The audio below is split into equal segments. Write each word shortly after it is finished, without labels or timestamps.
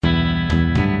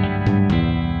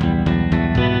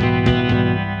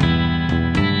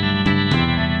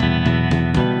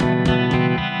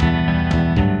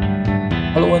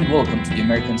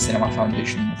American Cinema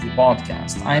Foundation Movie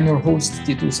Podcast. I am your host,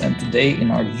 Titus, and today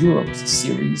in our Europe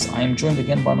series, I am joined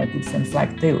again by my good friend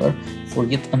Flag Taylor for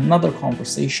yet another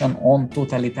conversation on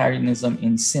totalitarianism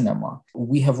in cinema.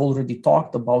 We have already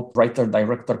talked about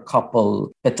writer-director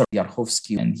couple Petr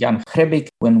Jarchovský and Jan Hřebejk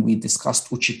when we discussed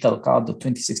Učitelka, the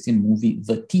 2016 movie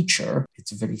The Teacher.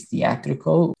 It's very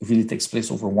theatrical. It really takes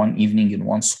place over one evening in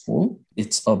one school.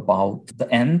 It's about the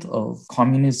end of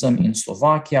communism in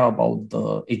Slovakia, about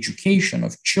the education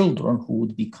of children who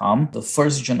would become the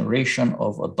first generation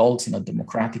of adults in a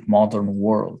democratic modern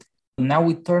world. Now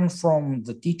we turn from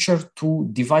The Teacher to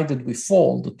Divided We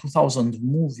Fall, the 2000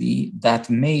 movie that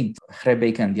made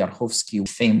Hřebejk and Jarchovský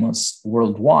famous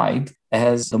worldwide,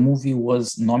 as the movie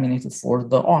was nominated for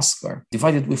the Oscar.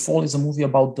 Divided We Fall is a movie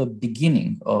about the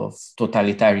beginning of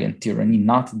totalitarian tyranny,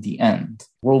 not the end.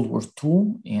 World War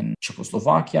II in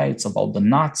Czechoslovakia, it's about the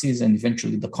Nazis and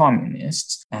eventually the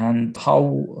communists, and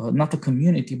how not a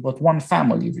community, but one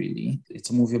family, really. It's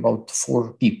a movie about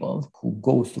four people who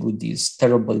go through these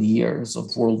terrible years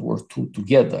of World War II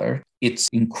together. It's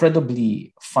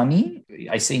incredibly funny.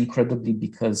 I say incredibly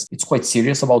because it's quite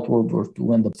serious about World War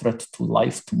II and the threat to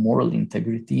life, to moral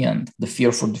integrity, and the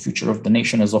fear for the future of the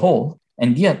nation as a whole.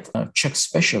 And yet, Czech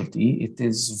specialty, it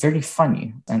is very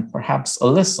funny and perhaps a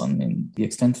lesson in the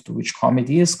extent to which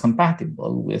comedy is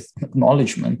compatible with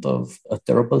acknowledgement of a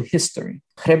terrible history.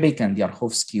 Hřebejk and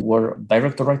Jarchovský were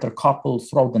director-writer couple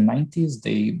throughout the 90s.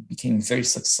 They became very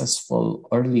successful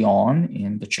early on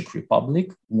in the Czech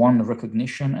Republic, won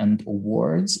recognition and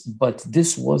awards, but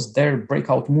this was their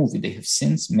breakout movie. They have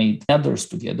since made others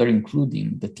together,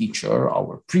 including The Teacher,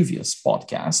 our previous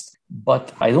podcast.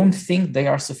 But I don't think they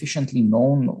are sufficiently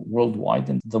known worldwide,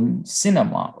 and the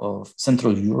cinema of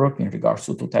Central Europe in regards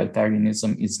to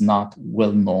totalitarianism is not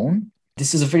well known.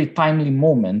 This is a very timely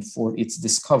moment for its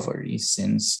discovery,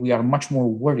 since we are much more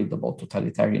worried about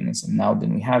totalitarianism now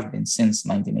than we have been since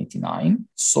 1989.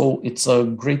 So it's a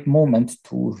great moment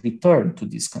to return to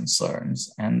these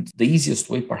concerns. And the easiest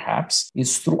way, perhaps,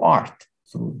 is through art,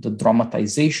 through the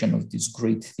dramatization of these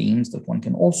great themes that one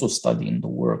can also study in the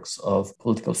works of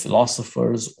political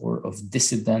philosophers or of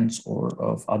dissidents or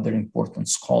of other important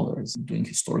scholars doing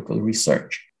historical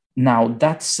research. Now,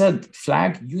 that said,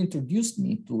 Flag, you introduced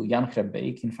me to Jan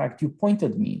Hřebejk. In fact, you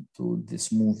pointed me to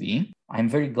this movie. I'm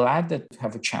very glad that you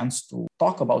have a chance to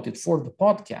talk about it for the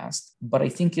podcast, but I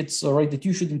think it's right that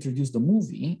you should introduce the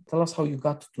movie. Tell us how you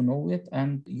got to know it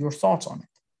and your thoughts on it.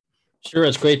 Sure,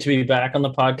 it's great to be back on the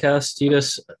podcast,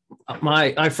 Titus.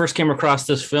 I first came across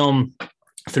this film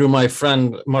through my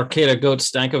friend Markéta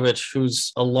Goetz-Stankovic,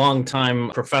 who's a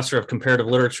longtime professor of comparative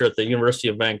literature at the University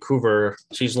of Vancouver.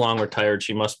 She's long retired.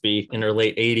 She must be in her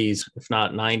late 80s, if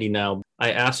not 90 now.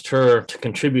 I asked her to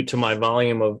contribute to my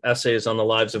volume of essays on the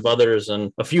lives of others,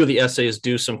 and a few of the essays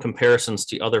do some comparisons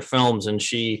to other films, and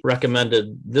she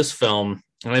recommended this film.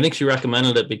 And I think she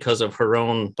recommended it because of her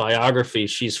own biography.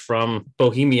 She's from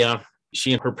Bohemia.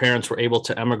 She and her parents were able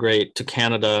to emigrate to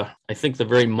Canada, I think the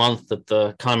very month that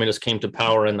the communists came to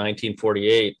power in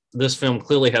 1948. This film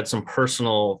clearly had some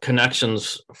personal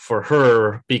connections for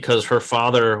her because her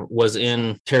father was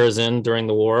in Terezin during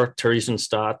the war,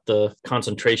 Theresienstadt, the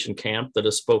concentration camp that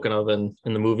is spoken of in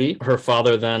the movie. Her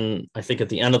father then, I think at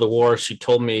the end of the war, she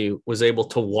told me, was able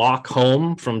to walk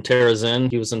home from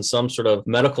Terezin. He was in some sort of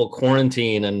medical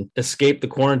quarantine and escaped the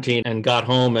quarantine and got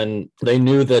home, and they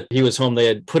knew that he was home. They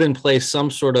had put in place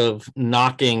some sort of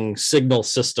knocking signal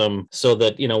system so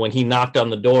that, when he knocked on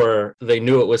the door, they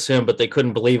knew it was him, but they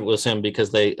couldn't believe it was him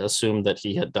because they assumed that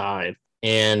he had died.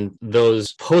 And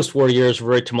those post-war years were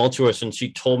very tumultuous. And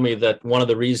she told me that one of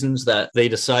the reasons that they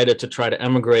decided to try to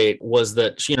emigrate was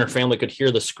that she and her family could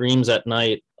hear the screams at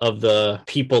night of the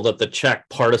people that the Czech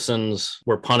partisans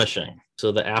were punishing.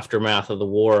 So the aftermath of the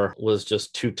war was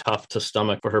just too tough to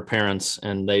stomach for her parents,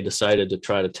 and they decided to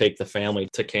try to take the family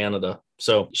to Canada.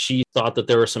 So she thought that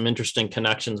there were some interesting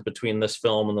connections between this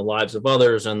film and the lives of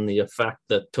others, and the effect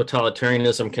that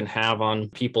totalitarianism can have on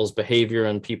people's behavior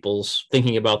and people's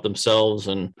thinking about themselves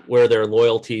and where their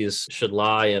loyalties should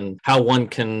lie and how one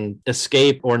can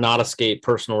escape or not escape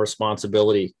personal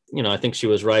responsibility. I think she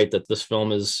was right that this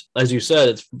film is, as you said,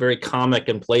 it's very comic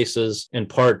in places, in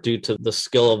part due to the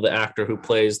skill of the actor who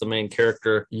plays the main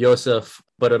character, Josef,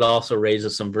 but it also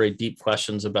raises some very deep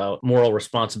questions about moral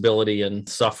responsibility and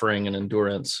suffering and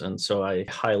endurance. And so I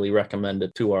highly recommend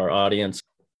it to our audience.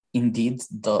 Indeed,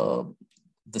 the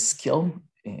skill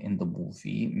in the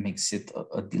movie makes it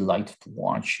a delight to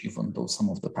watch, even though some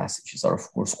of the passages are,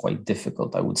 of course, quite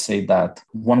difficult. I would say that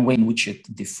one way in which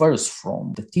it differs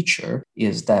from The Teacher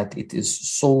is that it is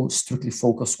so strictly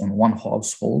focused on one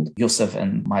household, Joseph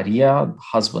and Maria,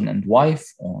 husband and wife,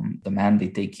 on the man they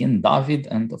take in, David,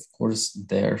 and of course,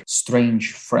 their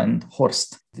strange friend,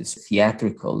 Horst. This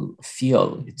theatrical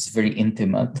feel, it's very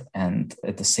intimate and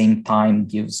at the same time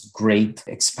gives great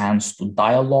expanse to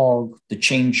dialogue, the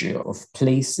change of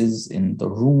places in the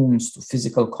rooms, to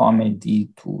physical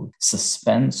comedy, to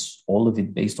suspense, all of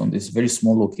it based on this very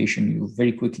small location you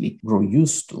very quickly grow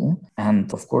used to.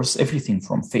 And of course, everything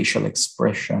from facial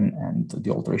expression and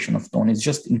the alteration of tone is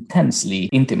just intensely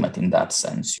intimate in that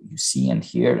sense. You see and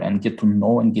hear and get to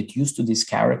know and get used to these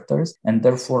characters, and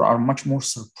therefore are much more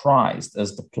surprised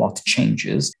as the plot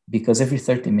changes, because every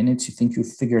 30 minutes you think you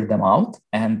figured them out,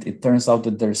 and it turns out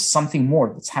that there's something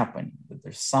more that's happening, that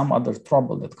there's some other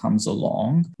trouble that comes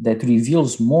along that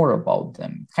reveals more about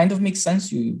them. Kind of makes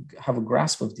sense. You have a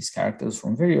grasp of these characters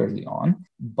from very early on,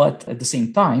 but at the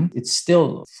same time, it's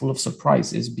still full of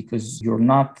surprises because you're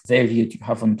not there yet. You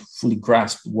haven't fully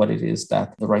grasped what it is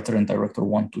that the writer and director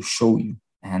want to show you.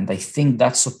 And I think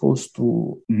that's supposed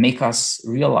to make us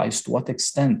realize to what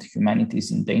extent humanity is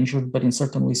endangered, but in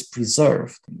certain ways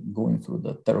preserved, going through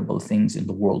the terrible things in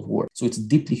the world war. So it's a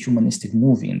deeply humanistic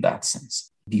movie in that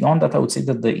sense. Beyond that, I would say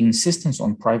that the insistence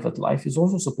on private life is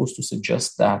also supposed to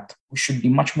suggest that we should be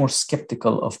much more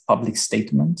skeptical of public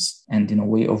statements and, in a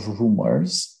way, of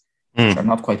rumors, which are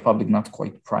not quite public, not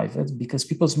quite private, because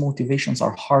people's motivations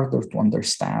are harder to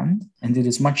understand. And it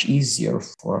is much easier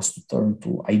for us to turn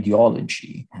to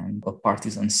ideology and a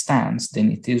partisan stance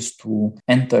than it is to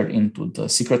enter into the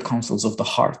secret councils of the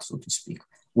heart, so to speak.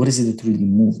 What is it that really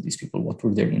moved these people? What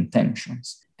were their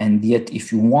intentions? And yet,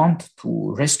 if you want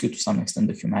to rescue to some extent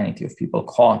the humanity of people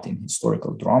caught in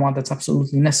historical drama, that's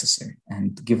absolutely necessary.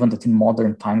 And given that in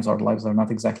modern times, our lives are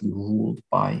not exactly ruled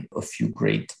by a few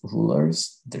great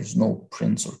rulers, there's no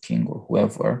prince or king or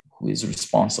whoever who is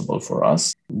responsible for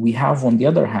us. We have, on the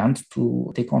other hand,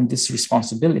 to take on this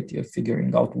responsibility of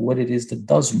figuring out what it is that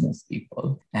does move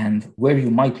people and where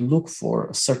you might look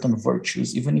for certain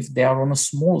virtues, even if they are on a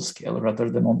small scale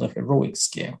rather than on the heroic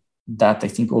scale. That, I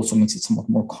think, also makes it somewhat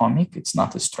more comic. It's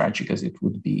not as tragic as it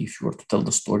would be if you were to tell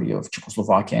the story of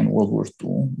Czechoslovakia in World War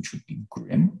II, which would be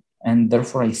grim. And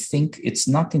therefore, I think it's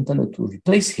not intended to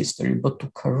replace history, but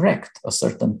to correct a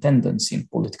certain tendency in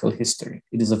political history.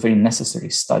 It is a very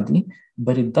necessary study,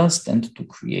 but it does tend to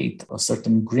create a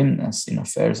certain grimness in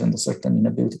affairs and a certain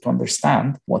inability to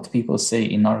understand what people say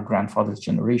in our grandfather's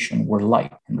generation were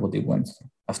like and what they went through.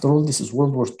 After all, this is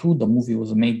World War II. The movie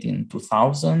was made in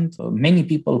 2000. Many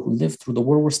people who lived through the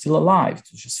war were still alive. It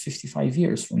was just 55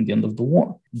 years from the end of the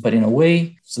war. But in a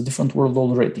way, it's a different world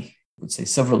already. I would say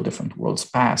several different worlds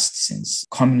passed, since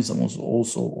communism was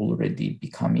also already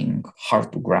becoming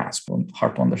hard to grasp and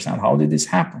hard to understand. How did this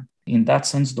happen? In that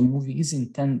sense, the movie is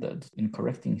intended, in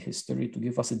correcting history, to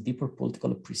give us a deeper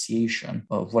political appreciation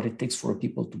of what it takes for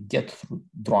people to get through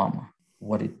drama,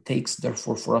 what it takes,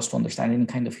 therefore, for us to understand any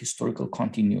kind of historical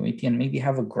continuity and maybe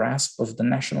have a grasp of the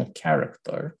national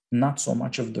character, not so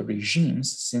much of the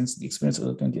regimes, since the experience of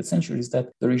the 20th century is that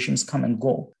the regimes come and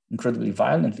go, incredibly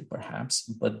violently perhaps,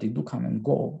 but they do come and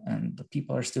go, and the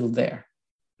people are still there.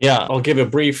 Yeah, I'll give a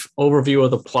brief overview of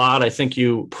the plot. I think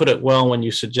you put it well when you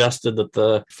suggested that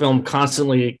the film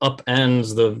constantly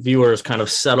upends the viewer's kind of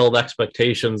settled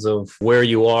expectations of where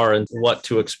you are and what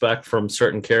to expect from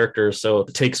certain characters. So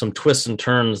it takes some twists and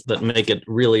turns that make it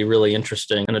really, really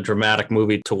interesting and a dramatic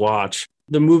movie to watch.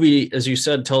 The movie, as you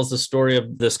said, tells the story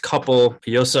of this couple,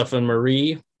 Josef and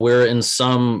Marie. We're in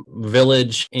some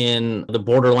village in the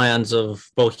borderlands of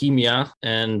Bohemia,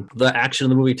 and the action of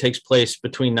the movie takes place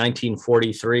between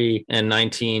 1943 and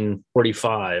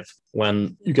 1945,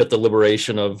 when you get the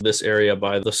liberation of this area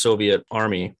by the Soviet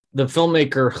army. The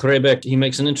filmmaker Hřebejk, he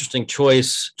makes an interesting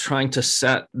choice trying to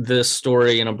set this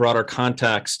story in a broader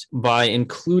context by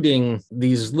including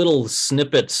these little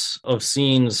snippets of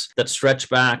scenes that stretch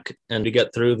back, and to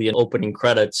get through the opening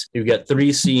credits, you get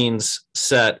 3 scenes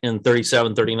set in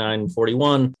 37, 39,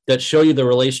 41 that show you the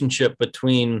relationship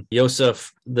between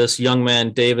Josef, this young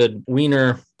man, David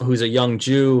Wiener, who's a young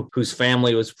Jew whose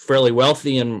family was fairly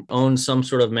wealthy and owned some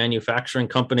sort of manufacturing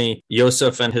company.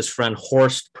 Josef and his friend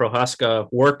Horst Prohaska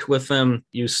worked with him.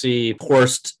 You see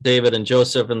Horst, David, and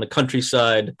Josef in the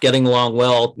countryside getting along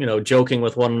well, joking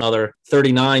with one another.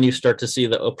 39, you start to see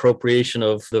the appropriation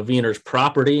of the Wiener's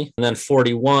property. And then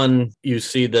 41, you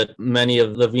see that many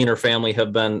of the Wiener family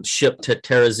have been shipped to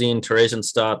Terezin,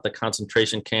 Theresienstadt, the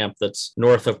concentration camp that's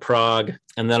north of Prague.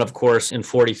 And then, of course, in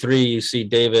 43, you see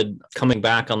David coming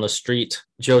back on the street.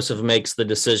 Joseph makes the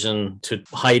decision to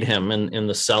hide him in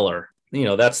the cellar.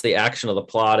 That's the action of the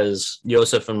plot, is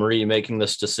Joseph and Marie making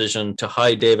this decision to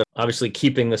hide David, obviously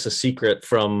keeping this a secret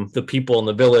from the people in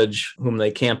the village whom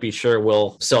they can't be sure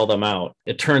will sell them out.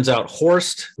 It turns out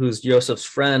Horst, who's Joseph's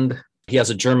friend, he has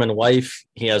a German wife.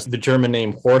 He has the German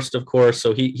name Horst, of course.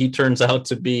 So he turns out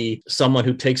to be someone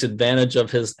who takes advantage of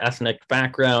his ethnic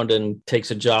background and takes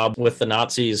a job with the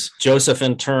Nazis. Joseph,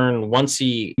 in turn, once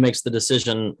he makes the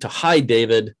decision to hide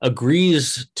David,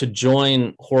 agrees to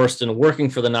join Horst in working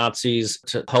for the Nazis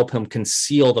to help him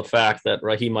conceal the fact that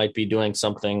he might be doing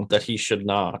something that he should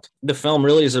not. The film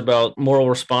really is about moral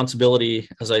responsibility,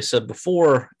 as I said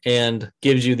before, and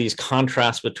gives you these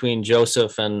contrasts between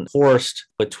Joseph and Horst,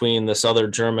 between this other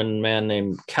German man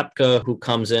named Kepka, who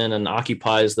comes in and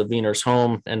occupies the Wiener's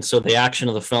home. And so the action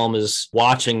of the film is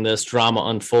watching this drama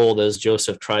unfold as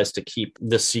Joseph tries to keep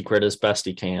this secret as best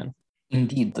he can.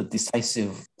 Indeed, the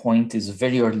decisive point is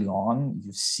very early on.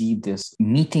 You see this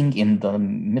meeting in the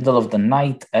middle of the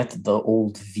night at the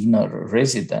old Wiener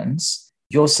residence.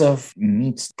 Joseph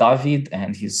meets David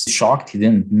and he's shocked. He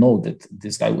didn't know that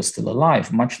this guy was still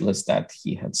alive, much less that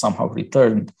he had somehow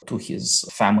returned to his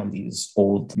family's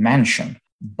old mansion.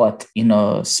 But in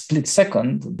a split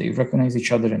second, they recognize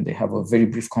each other and they have a very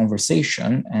brief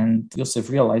conversation. And Joseph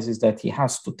realizes that he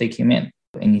has to take him in.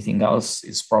 Anything else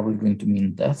is probably going to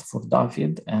mean death for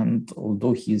David. And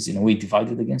although he is in a way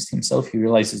divided against himself, he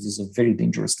realizes this is a very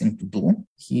dangerous thing to do.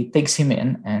 He takes him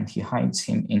in and he hides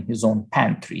him in his own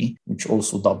pantry, which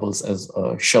also doubles as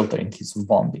a shelter in case of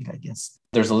bombing, I guess.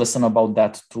 There's a lesson about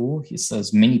that too. He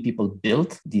says many people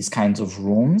built these kinds of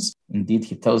rooms. Indeed,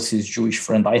 he tells his Jewish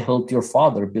friend, I helped your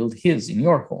father build his in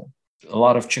your home. A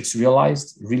lot of Czechs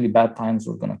realized really bad times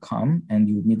were going to come and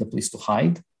you would need a place to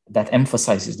hide. That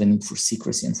emphasizes the need for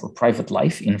secrecy and for private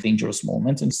life in dangerous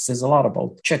moments. And says a lot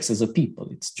about Czechs as a people.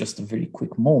 It's just a very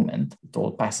quick moment. It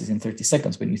all passes in 30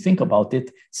 seconds. When you think about it,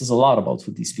 it says a lot about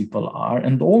who these people are,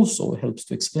 and also helps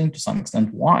to explain to some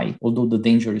extent why, although the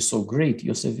danger is so great,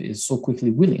 Joseph is so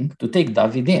quickly willing to take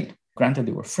David in. Granted,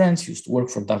 they were friends, used to work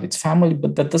for David's family,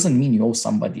 but that doesn't mean you owe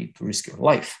somebody to risk your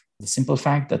life. The simple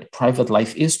fact that private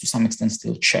life is to some extent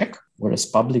still Czech, whereas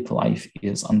public life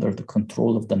is under the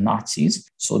control of the Nazis,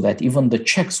 so that even the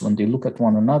Czechs, when they look at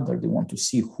one another, they want to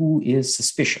see who is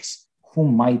suspicious, who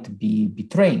might be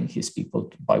betraying his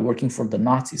people by working for the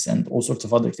Nazis and all sorts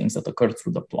of other things that occur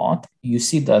through the plot. You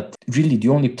see that really the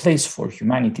only place for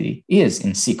humanity is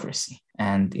in secrecy.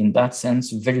 And in that sense,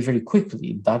 very, very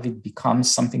quickly, David becomes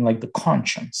something like the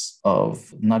conscience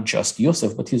of not just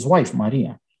Joseph, but his wife,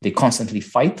 Maria. They constantly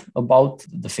fight about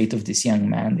the fate of this young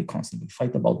man. They constantly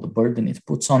fight about the burden it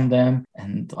puts on them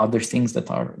and other things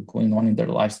that are going on in their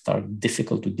lives that are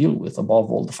difficult to deal with. Above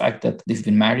all, the fact that they've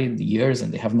been married years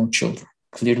and they have no children.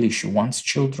 Clearly, she wants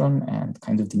children and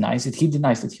kind of denies it. He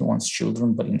denies that he wants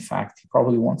children, but in fact, he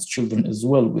probably wants children as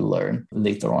well, we learn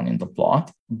later on in the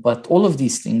plot. But all of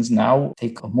these things now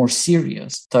take a more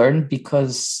serious turn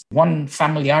because one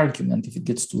family argument, if it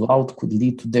gets too loud, could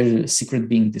lead to their secret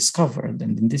being discovered.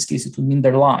 And in this case, it would mean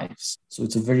their lives. So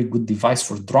it's a very good device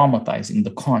for dramatizing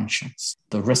the conscience,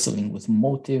 the wrestling with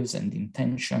motives and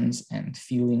intentions and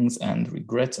feelings and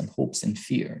regrets and hopes and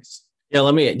fears. Yeah,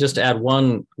 let me just add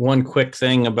one quick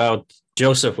thing about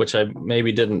Joseph, which I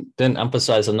maybe didn't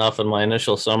emphasize enough in my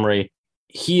initial summary.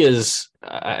 He is,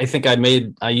 I think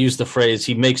I used the phrase,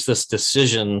 he makes this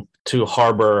decision to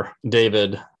harbor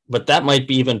David, but that might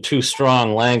be even too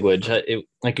strong language.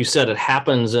 Like you said, it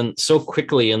happens so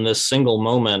quickly in this single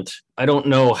moment. I don't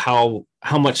know how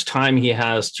much time he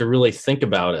has to really think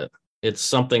about it. It's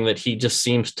something that he just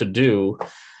seems to do.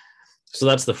 So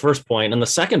that's the first point. And the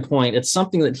second point, it's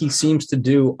something that he seems to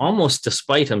do almost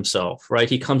despite himself, right?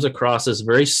 He comes across as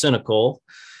very cynical.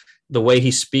 The way he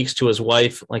speaks to his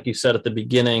wife, like you said at the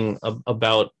beginning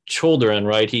about children,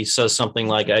 right? He says something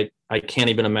like, I can't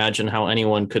even imagine how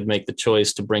anyone could make the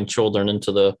choice to bring children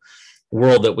into the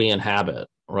world that we inhabit,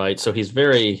 right? So he's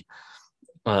very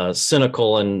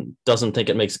cynical and doesn't think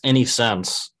it makes any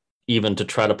sense even to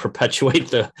try to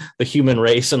perpetuate the human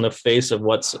race in the face of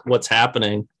what's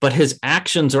happening. But his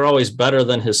actions are always better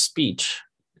than his speech.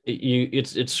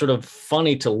 It's sort of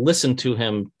funny to listen to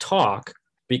him talk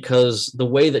because the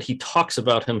way that he talks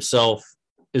about himself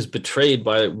is betrayed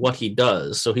by what he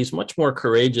does. So he's much more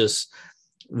courageous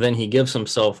than he gives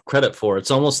himself credit for.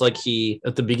 It's almost like he,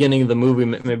 at the beginning of the movie,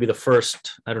 maybe the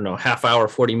first, half hour,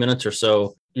 40 minutes or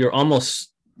so, you're almost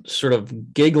sort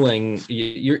of giggling.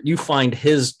 You find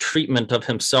his treatment of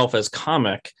himself as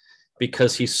comic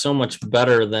because he's so much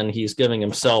better than he's giving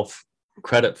himself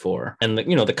credit for. And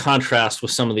the contrast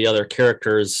with some of the other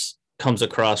characters comes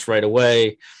across right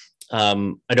away.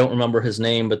 I don't remember his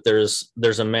name, but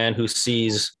there's a man who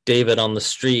sees David on the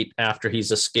street after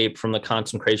he's escaped from the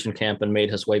concentration camp and made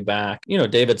his way back.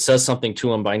 David says something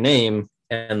to him by name,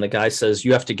 and the guy says,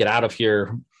 "You have to get out of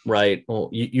here." Right. Well,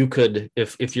 you could,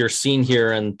 if you're seen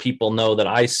here and people know that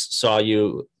I saw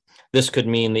you, this could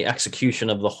mean the execution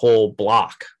of the whole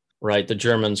block. Right. The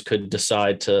Germans could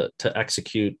decide to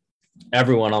execute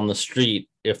everyone on the street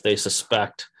if they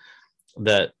suspect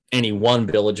that any one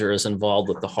villager is involved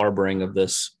with the harboring of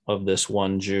this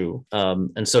one Jew.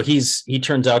 And so he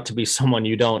turns out to be someone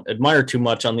you don't admire too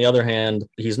much. On the other hand,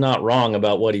 he's not wrong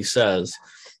about what he says.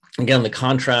 Again, the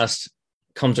contrast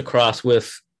comes across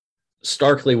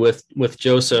starkly with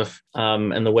Joseph,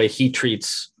 and the way he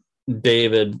treats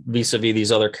David vis-a-vis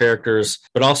these other characters.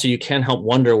 But also you can't help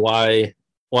wonder why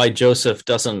Joseph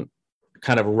doesn't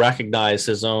kind of recognize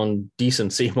his own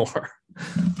decency more.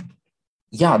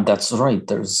 Yeah, that's right.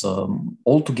 There's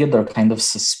altogether kind of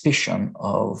suspicion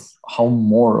of how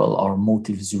moral our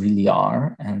motives really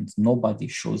are. And nobody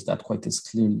shows that quite as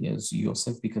clearly as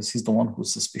Joseph, because he's the one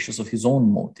who's suspicious of his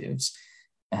own motives.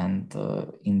 And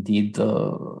indeed,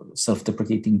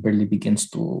 self-deprecating barely begins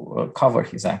to cover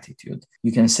his attitude.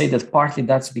 You can say that partly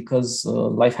that's because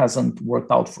life hasn't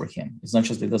worked out for him. It's not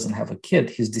just that he doesn't have a kid,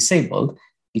 he's disabled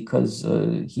because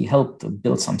he helped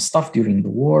build some stuff during the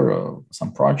war,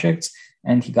 some projects,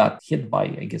 and he got hit by,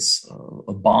 I guess,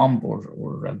 a bomb or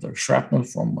rather shrapnel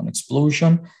from an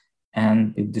explosion,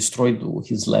 and it destroyed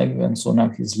his leg. And so now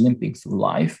he's limping through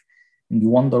life. And you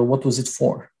wonder, what was it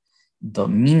for? The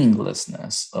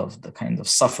meaninglessness of the kind of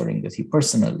suffering that he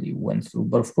personally went through,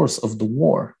 but of course of the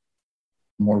war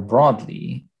more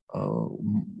broadly,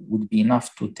 would be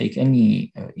enough to take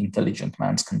any intelligent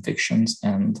man's convictions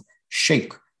and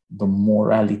shake the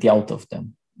morality out of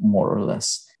them, more or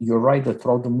less. You're right that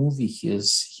throughout the movie he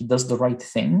does the right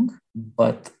thing,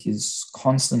 but he's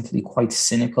constantly quite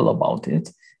cynical about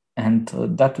it. And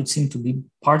that would seem to be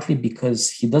partly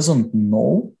because he doesn't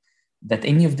know that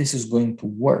any of this is going to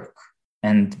work,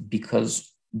 and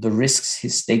because the risks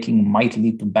he's taking might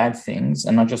lead to bad things,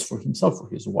 and not just for himself, for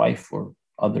his wife, for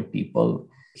other people.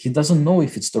 He doesn't know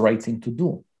if it's the right thing to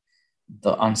do.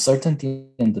 The uncertainty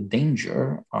and the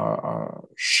danger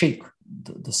shake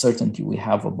the certainty we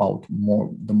have about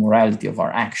the morality of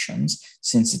our actions,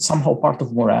 since it's somehow part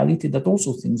of morality that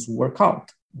also things work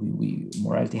out.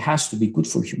 Morality has to be good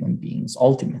for human beings,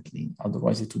 ultimately,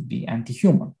 otherwise it would be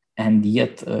anti-human. And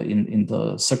yet, in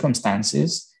the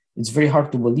circumstances, it's very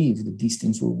hard to believe that these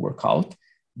things will work out.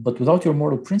 But without your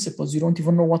moral principles, you don't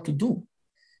even know what to do.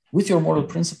 With your moral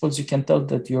principles, you can tell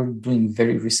that you're doing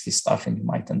very risky stuff and you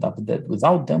might end up dead.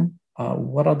 Without them,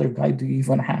 what other guide do you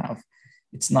even have?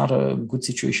 It's not a good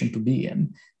situation to be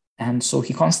in. And so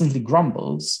he constantly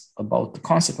grumbles about the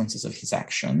consequences of his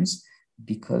actions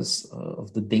because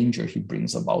of the danger he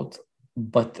brings about.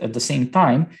 But at the same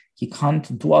time, he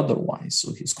can't do otherwise.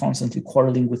 So he's constantly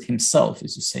quarreling with himself,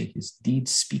 as you say. His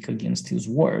deeds speak against his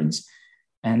words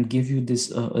and give you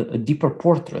this a deeper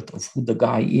portrait of who the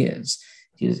guy is.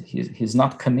 He's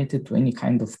not committed to any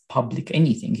kind of public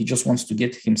anything. He just wants to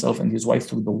get himself and his wife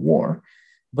through the war,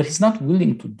 but he's not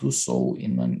willing to do so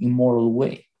in an immoral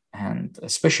way. And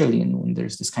especially when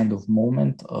there's this kind of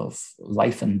moment of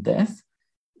life and death,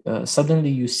 suddenly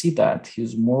you see that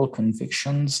his moral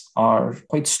convictions are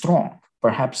quite strong.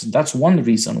 Perhaps that's one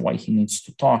reason why he needs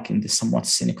to talk in this somewhat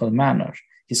cynical manner.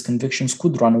 His convictions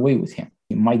could run away with him.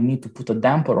 He might need to put a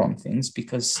damper on things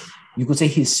because you could say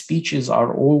his speeches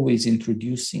are always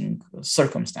introducing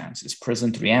circumstances,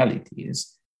 present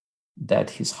realities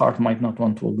that his heart might not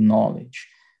want to acknowledge.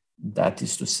 That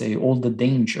is to say, all the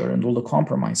danger and all the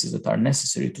compromises that are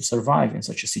necessary to survive in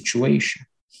such a situation.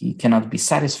 He cannot be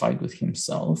satisfied with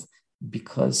himself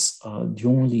because the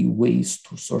only ways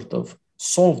to sort of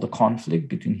solve the conflict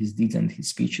between his deeds and his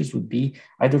speeches would be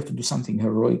either to do something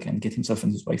heroic and get himself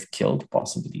and his wife killed,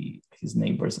 possibly his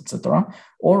neighbors, etc.,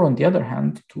 or on the other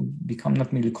hand, to become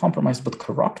not merely compromised but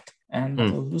corrupt and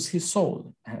lose his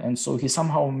soul. And so he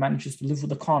somehow manages to live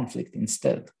with the conflict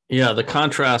instead. Yeah, the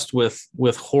contrast with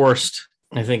Horst,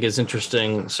 I think, is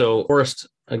interesting. So Horst,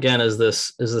 again, is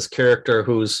this character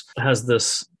has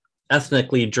this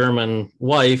ethnically German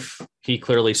wife. He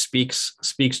clearly speaks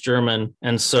German,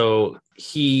 and so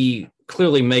he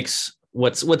clearly makes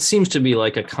what seems to be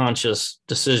like a conscious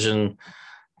decision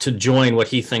to join what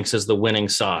he thinks is the winning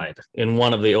side. In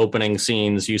one of the opening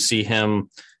scenes, you see him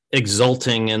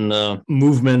exulting in the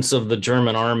movements of the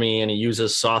German army, and he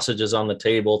uses sausages on the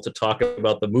table to talk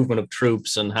about the movement of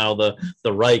troops and how the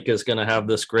Reich is going to have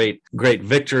this great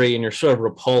victory. And you're sort of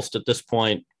repulsed at this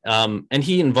point And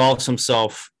he involves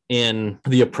himself in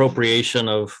the appropriation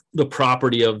of the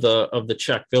property of the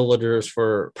Czech villagers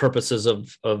for purposes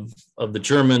of the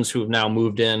Germans who have now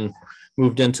moved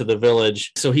into the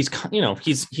village. So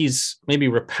he's maybe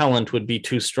repellent would be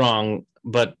too strong,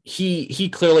 but he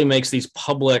clearly makes these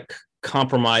public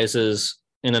compromises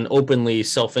in an openly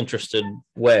self-interested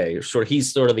way.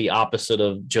 He's sort of the opposite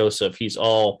of Joseph. He's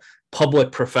all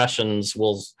public professions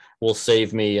will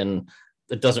save me, and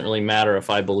it doesn't really matter if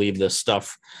I believe this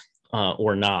stuff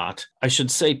or not. I should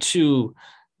say too,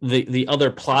 the other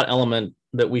plot element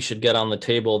that we should get on the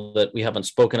table that we haven't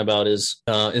spoken about is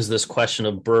this question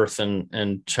of birth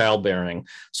and childbearing.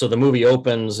 So the movie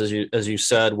opens, as you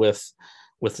said, with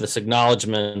this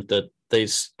acknowledgement that they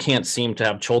can't seem to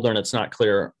have children. It's not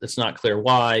clear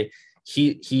why.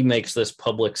 He makes this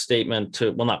public statement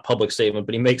not public statement,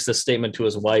 but he makes this statement to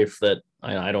his wife that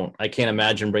I can't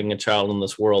imagine bringing a child in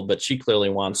this world, but she clearly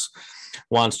wants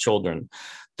children.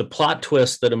 The plot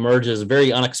twist that emerges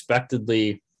very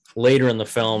unexpectedly later in the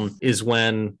film is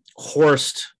when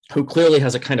Horst, who clearly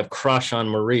has a kind of crush on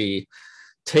Marie,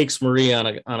 takes Marie on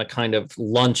a kind of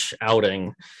lunch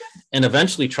outing and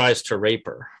eventually tries to rape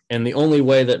her. And the only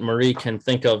way that Marie can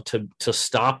think of to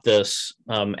stop this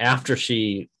after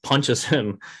she punches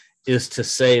him is to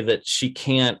say that she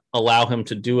can't allow him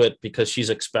to do it because she's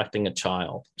expecting a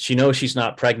child. She knows she's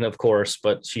not pregnant, of course,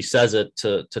 but she says it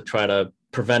to try to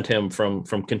prevent him from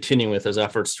continuing with his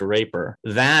efforts to rape her.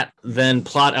 That then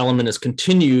plot element is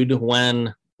continued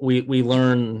when we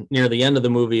learn near the end of the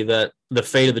movie that the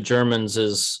fate of the Germans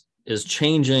is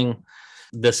changing.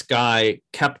 This guy,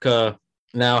 Kepka,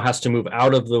 now has to move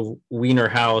out of the Wiener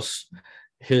house.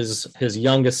 His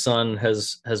youngest son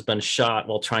has been shot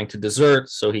while trying to desert,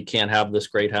 so he can't have this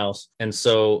great house. And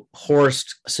so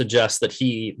Horst suggests that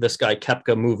this guy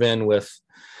Kepka move in with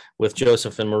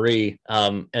Joseph and Marie.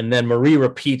 And then Marie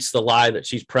repeats the lie that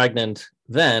she's pregnant,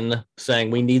 then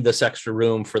saying, we need this extra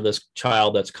room for this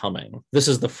child that's coming. This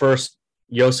is the first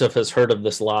Joseph has heard of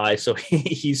this lie. So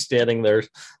he's standing there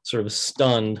sort of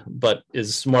stunned, but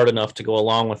is smart enough to go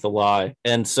along with the lie.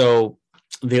 And so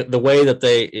the way that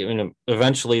they,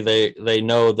 eventually they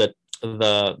know that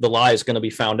the lie is going to be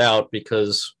found out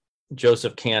because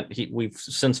Joseph can't, we've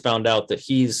since found out that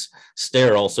he's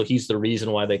sterile. So he's the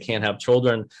reason why they can't have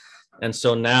children. And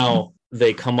so now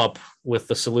they come up with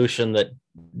the solution that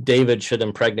David should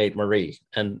impregnate Marie.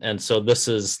 And so this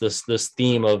is this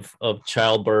theme of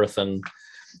childbirth and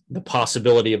the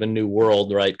possibility of a new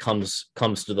world, right, comes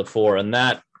to the fore. And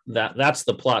that's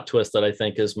the plot twist that I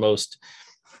think is most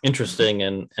interesting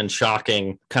and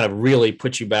shocking, kind of really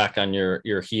puts you back on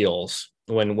your heels.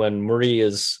 When Marie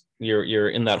is, you're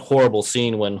in that horrible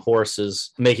scene when Horst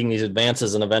is making these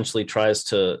advances and eventually tries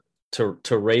to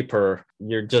rape her,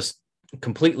 you're just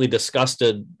completely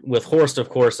disgusted with Horst, of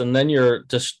course, and then you're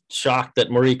just shocked that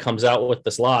Marie comes out with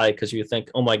this lie because you think,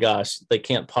 oh my gosh, they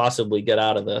can't possibly get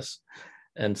out of this.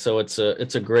 And so it's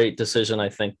a great decision, I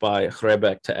think, by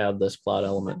Hřebejk to add this plot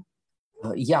element.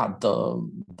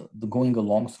 The going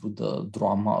along through the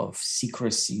drama of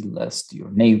secrecy, lest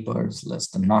your neighbors,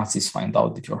 lest the Nazis find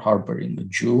out that you're harboring a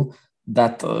Jew,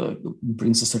 that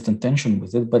brings a certain tension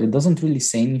with it, but it doesn't really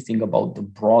say anything about the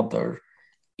broader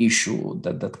issue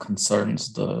that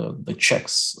concerns the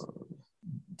Czechs,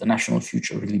 the national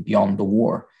future really beyond the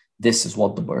war. This is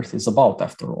what the birth is about,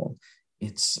 after all.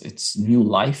 It's new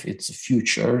life, it's a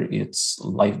future, it's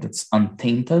life that's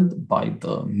untainted by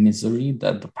the misery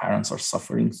that the parents are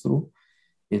suffering through.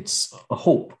 It's a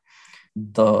hope.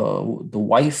 The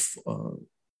wife,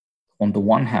 on the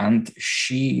one hand,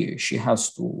 she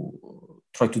has to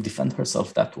try to defend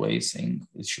herself that way, saying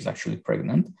she's actually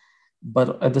pregnant.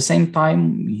 But at the same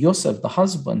time, Joseph, the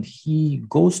husband, he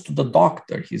goes to the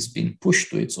doctor. He's been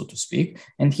pushed to it, so to speak,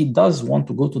 and he does want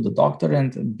to go to the doctor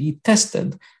and be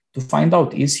tested to find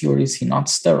out, is he or is he not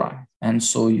sterile? And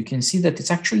so you can see that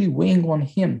it's actually weighing on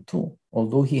him too.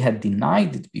 Although he had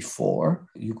denied it before,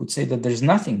 you could say that there's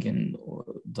nothing in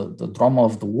the drama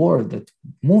of the war that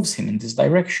moves him in this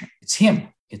direction. It's him.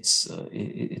 It's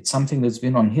something that's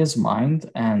been on his mind,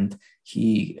 and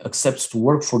he accepts to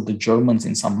work for the Germans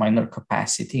in some minor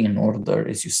capacity in order,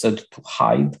 as you said, to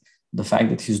hide the fact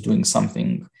that he's doing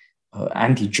something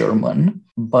anti-German.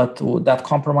 But that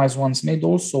compromise once made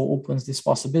also opens this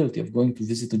possibility of going to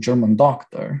visit a German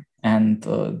doctor. And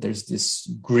there's this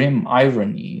grim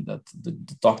irony that the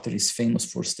doctor is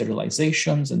famous for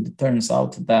sterilizations, and it turns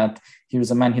out that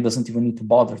here's a man he doesn't even need to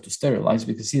bother to sterilize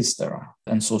because he's sterile.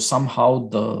 And so somehow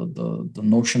the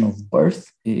notion of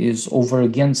birth is over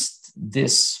against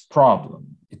this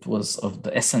problem. It was of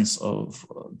the essence of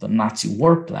the Nazi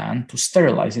war plan to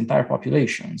sterilize entire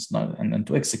populations and then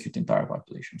to execute entire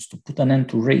populations, to put an end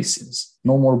to races,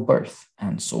 no more birth.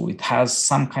 And so it has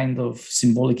some kind of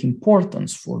symbolic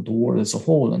importance for the war as a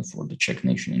whole and for the Czech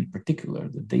nation in particular,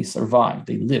 that they survived,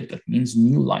 they lived. That means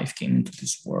new life came into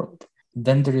this world.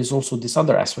 Then there is also this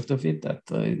other aspect of it that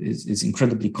is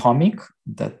incredibly comic,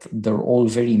 that they're all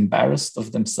very embarrassed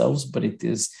of themselves, but it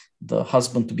is the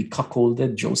husband to be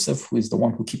cuckolded, Joseph, who is the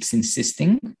one who keeps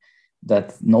insisting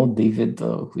that no, David,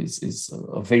 who is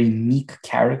a very meek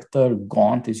character,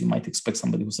 gaunt, as you might expect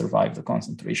somebody who survived the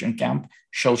concentration camp,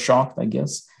 shell-shocked, I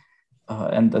guess.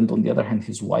 And then on the other hand,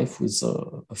 his wife, who is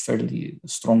a fairly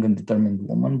strong and determined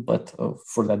woman, but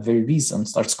for that very reason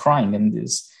starts crying and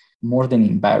is more than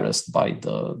embarrassed by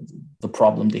the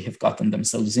problem they have gotten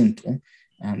themselves into,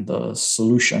 and the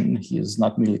solution he is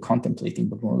not merely contemplating,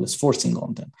 but more or less forcing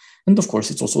on them. And of course,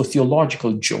 it's also a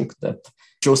theological joke that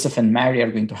Joseph and Mary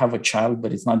are going to have a child,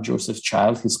 but it's not Joseph's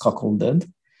child, he's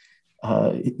cuckolded.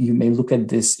 You may look at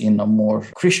this in a more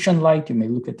Christian light, you may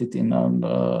look at it in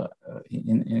an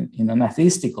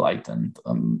atheistic light and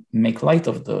make light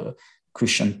of the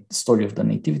Christian story of the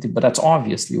nativity, but that's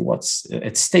obviously what's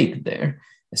at stake there.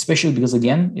 Especially because,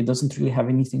 again, it doesn't really have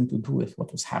anything to do with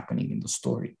what was happening in the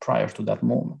story prior to that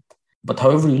moment. But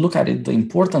however you look at it, the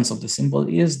importance of the symbol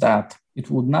is that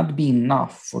it would not be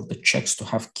enough for the Czechs to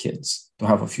have kids, to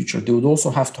have a future. They would also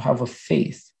have to have a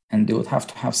faith, and they would have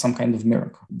to have some kind of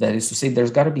miracle. That is to say,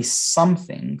 there's got to be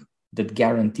something that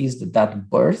guarantees that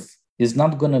birth is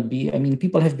not going to be, I mean,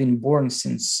 people have been born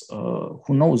since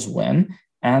who knows when,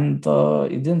 and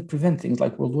it didn't prevent things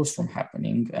like world wars from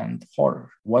happening and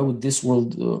horror. Why would this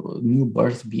world new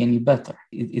birth be any better?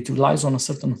 It relies on a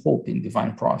certain hope in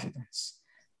divine providence.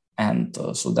 And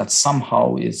so that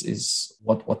somehow is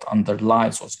what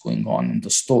underlies what's going on in the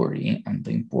story and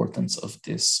the importance of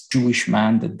this Jewish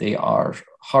man that they are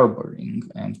harboring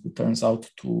and who turns out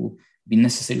to be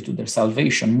necessary to their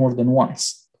salvation more than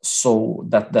once. So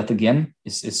that again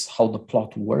is how the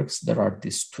plot works. There are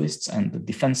these twists, and the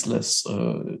defenseless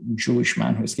Jewish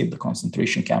man who escaped the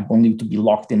concentration camp only to be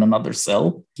locked in another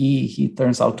cell, he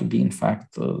turns out to be in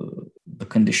fact the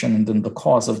condition and then the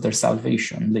cause of their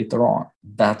salvation later on.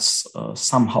 That's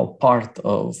somehow part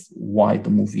of why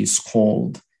the movie is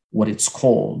called what it's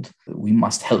called. We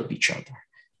must help each other.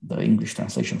 The English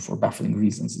translation for baffling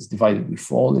reasons is divided we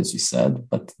fall, as you said,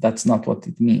 but that's not what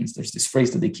it means. There's this phrase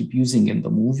that they keep using in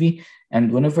the movie,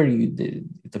 and whenever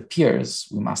it appears,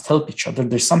 we must help each other,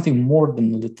 there's something more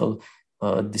than a little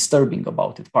disturbing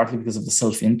about it, partly because of the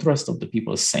self-interest of the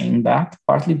people saying that,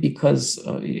 partly because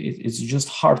it's just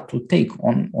hard to take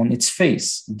on its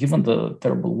face. Given the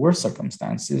terrible war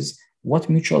circumstances, what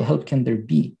mutual help can there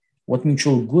be? What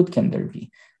mutual good can there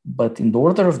be? But in the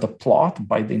order of the plot,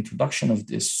 by the introduction of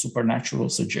this supernatural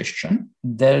suggestion,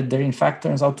 there in fact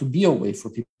turns out to be a way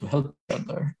for people to help each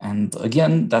other. And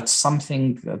again, that's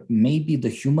something that maybe the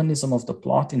humanism of the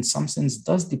plot in some sense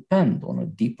does depend on a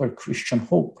deeper Christian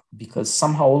hope, because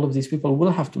somehow all of these people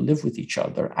will have to live with each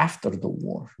other after the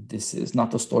war. This is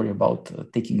not a story about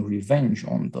taking revenge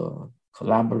on the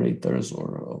collaborators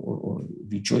or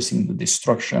rejoicing in the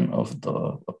destruction of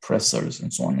the oppressors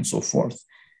and so on and so forth,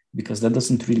 because that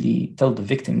doesn't really tell the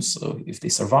victims, if they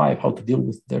survive, how to deal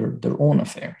with their own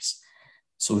affairs.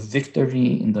 So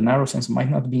victory in the narrow sense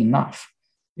might not be enough.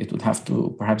 It would have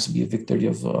to perhaps be a victory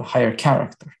of a higher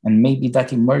character. And maybe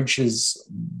that emerges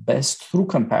best through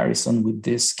comparison with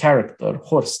this character,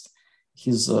 Horst.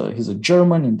 He's a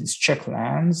German in these Czech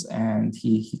lands, and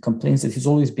he complains that he's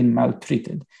always been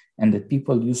maltreated and that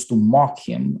people used to mock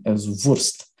him as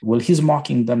Wurst. Well, he's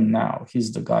mocking them now.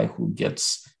 He's the guy who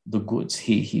gets the goods.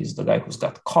 He's the guy who's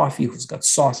got coffee, who's got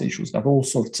sausage, who's got all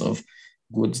sorts of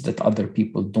goods that other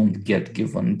people don't get,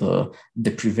 given the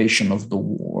deprivation of the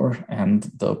war and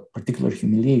the particular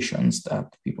humiliations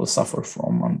that people suffer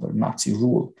from under Nazi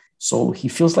rule. So he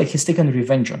feels like he's taken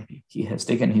revenge on people. He has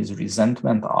taken his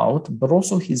resentment out, but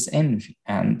also his envy.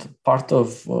 And part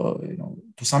of,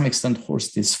 to some extent,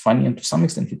 Horst is funny, and to some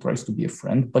extent he tries to be a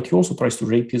friend, but he also tries to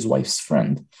rape his wife's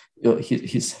friend,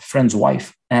 his friend's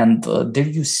wife. And there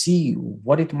you see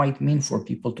what it might mean for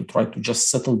people to try to just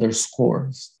settle their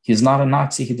scores. He's not a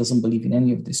Nazi. He doesn't believe in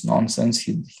any of this nonsense.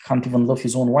 He can't even love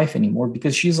his own wife anymore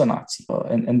because she's a Nazi.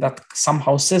 And that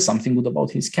somehow says something good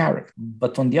about his character.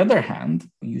 But on the other hand,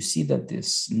 you see that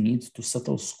this need to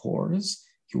settle scores,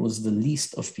 he was the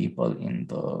least of people in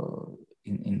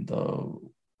the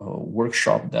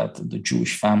workshop that the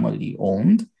Jewish family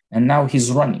owned. And now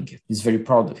he's running it. He's very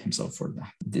proud of himself for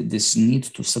that. This need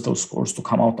to settle scores, to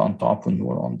come out on top when you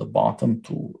are on the bottom,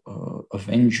 to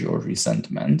avenge your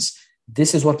resentments.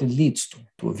 This is what it leads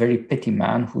to a very petty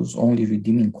man whose only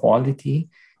redeeming quality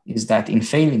is that in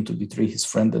failing to betray his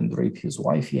friend and rape his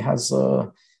wife, he has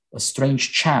a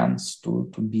strange chance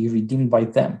to be redeemed by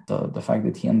them. The fact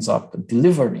that he ends up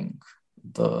delivering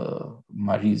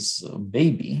Marie's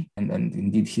baby, and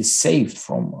indeed he's saved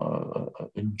from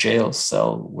a jail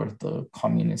cell where the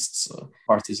communists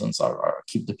partisans are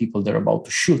keep the people they're about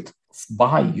to shoot,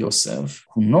 by Yosef,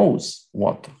 who knows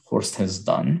what Horst has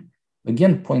done,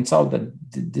 again points out that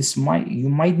you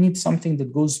might need something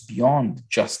that goes beyond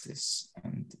justice.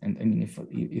 And I mean,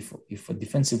 if a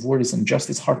defensive word is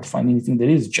unjust, it's hard to find anything that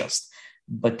is just.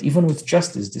 But even with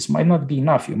justice, this might not be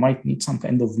enough. You might need some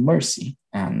kind of mercy.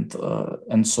 And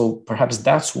so perhaps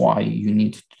that's why you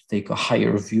need to take a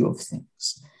higher view of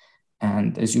things.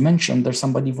 And as you mentioned, there's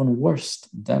somebody even worse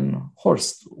than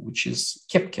Horst, which is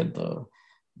Kepke, the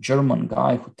German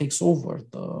guy who takes over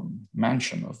the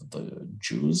mansion of the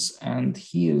Jews. And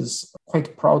he is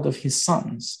quite proud of his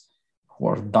sons who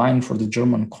are dying for the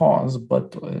German cause.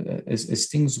 But as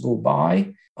things go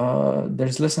by,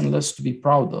 there's less and less to be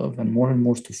proud of and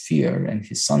more to fear. And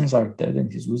his sons are dead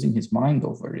and he's losing his mind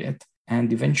over it.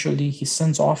 And eventually he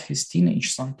sends off his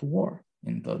teenage son to war.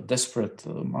 In the desperate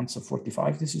months of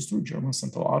 45, this is true. Germans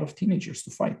sent a lot of teenagers to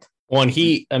fight. Well,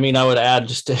 and I would add,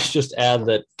 just add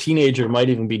that teenager might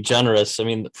even be generous. I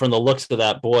mean, from the looks of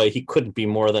that boy, he couldn't be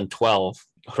more than 12.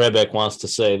 Hrebeck wants to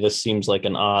say this seems like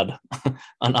an odd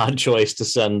choice to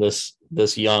send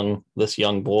this young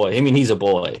boy. I mean, he's a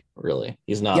boy, really.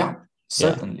 He's not. Yeah,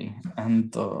 certainly. Yeah.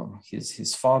 And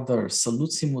his father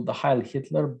salutes him with the Heil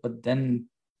Hitler, but then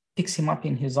picks him up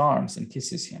in his arms and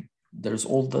kisses him. There's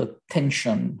all the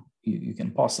tension you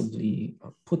can possibly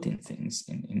put in things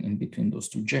in between those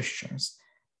two gestures.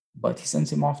 But he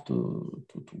sends him off to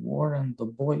war, and the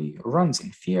boy runs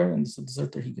in fear, and as a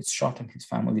deserter, he gets shot, and his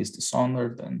family is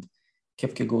dishonored, and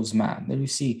Kepke goes mad. There you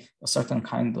see a certain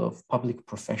kind of public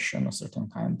profession, a certain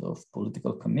kind of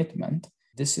political commitment.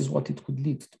 This is what it could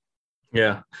lead to.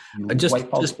 Yeah, you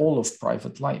wipe out all of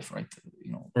private life, right?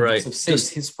 Right. Saves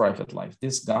his private life.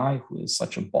 This guy who is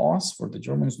such a boss for the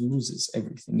Germans loses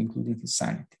everything, including his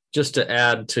sanity. Just to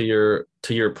add to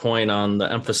your point on the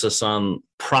emphasis on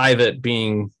private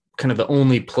being kind of the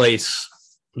only place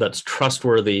that's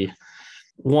trustworthy.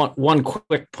 One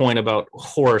quick point about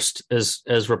Horst,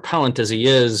 as repellent as he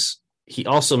is, he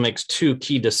also makes two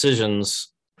key decisions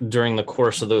during the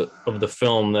course of the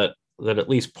film that at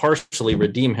least partially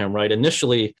redeem him, right?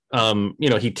 Initially,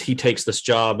 he takes this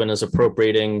job and is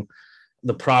appropriating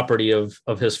the property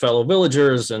of his fellow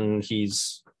villagers, and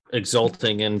he's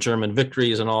exulting in German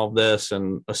victories and all of this,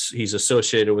 and he's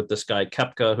associated with this guy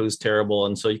Kepke, who's terrible,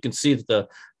 and so you can see that the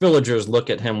villagers look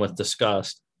at him with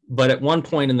disgust. But at one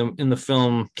point in the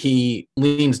film, he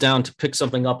leans down to pick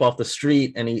something up off the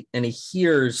street, and he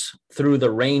hears through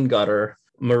the rain gutter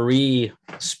Marie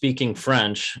speaking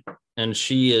French, and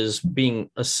she is being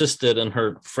assisted in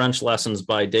her French lessons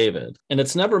by David. And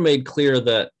it's never made clear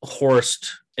that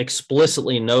Horst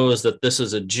explicitly knows that this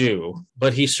is a Jew,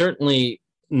 but he certainly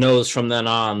knows from then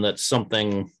on that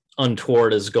something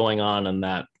untoward is going on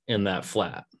in that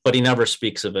flat. But he never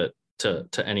speaks of it to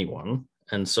anyone.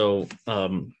 And so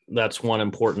that's one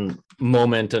important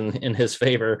moment in his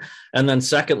favor. And then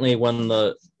secondly, when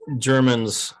the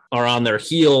Germans are on their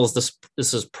heels,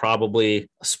 this is probably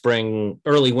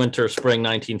early winter, spring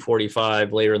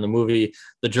 1945, later in the movie,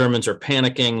 the Germans are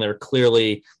panicking.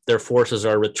 Their forces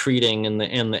are retreating in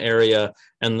the area.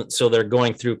 And so they're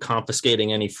going through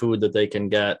confiscating any food that they can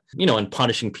get, and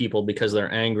punishing people because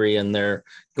they're angry, and they're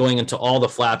going into all the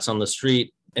flats on the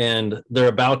street, and they're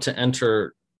about to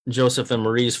enter Joseph and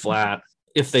Marie's flat.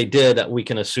 If they did, we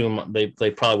can assume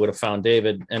they probably would have found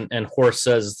David. And Horst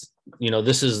says,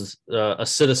 this is a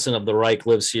citizen of the Reich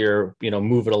lives here,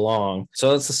 move it along.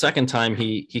 So that's the second time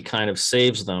he kind of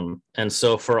saves them. And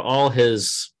so for all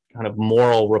his kind of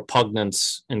moral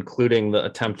repugnance, including the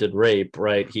attempted rape,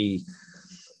 right, he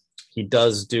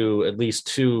does do at least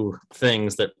two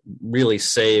things that really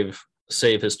save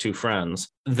his two friends.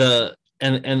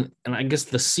 And I guess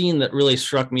the scene that really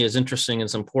struck me as interesting and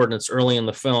as important, it's early in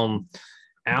the film,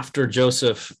 after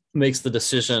Joseph makes the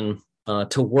decision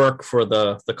to work for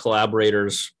the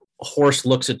collaborators. Horst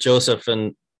looks at Joseph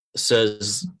and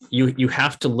says, you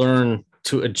have to learn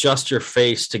to adjust your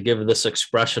face to give this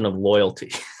expression of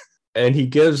loyalty. And he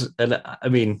gives, and I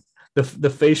mean, the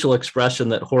facial expression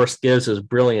that Horst gives is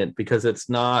brilliant, because it's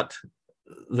not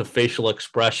the facial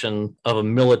expression of a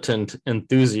militant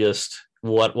enthusiast.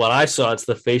 What I saw, it's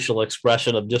the facial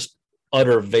expression of just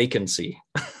utter vacancy.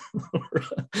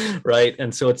 Right.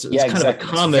 And so it's Yeah, kind of a exactly.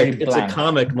 comic, it's a Blank.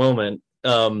 comic moment,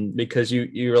 because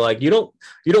you're like, you don't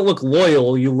look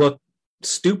loyal, you look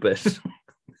stupid.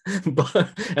 But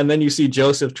and then you see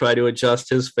Joseph try to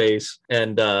adjust his face,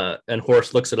 and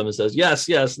Horst looks at him and says, yes,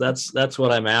 that's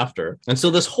what I'm after. And so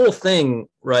this whole thing,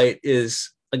 right,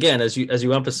 is, again, as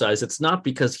you emphasize, it's not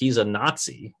because he's a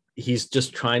Nazi. He's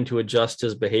just trying to adjust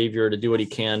his behavior to do what he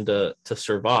can to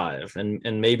survive.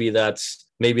 And maybe that's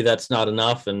not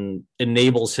enough and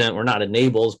enables him, or not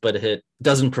enables, but it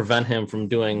doesn't prevent him from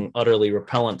doing utterly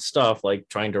repellent stuff like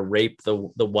trying to rape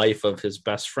the wife of his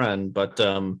best friend.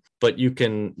 But you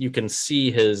can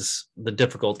see the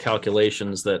difficult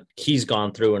calculations that he's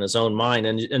gone through in his own mind.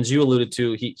 And as you alluded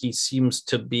to, he seems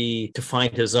to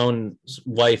find his own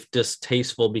wife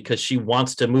distasteful because she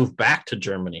wants to move back to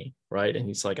Germany, right? And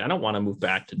he's like, I don't want to move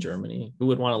back to Germany. Who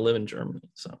would want to live in Germany?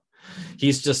 So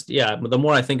he's just, the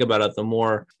more I think about it, the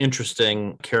more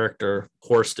interesting character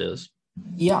Horst is.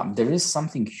 Yeah, there is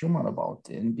something human about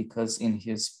him because in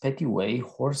his petty way,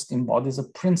 Horst embodies a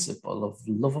principle of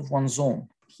love of one's own.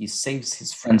 He saves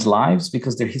his friends' lives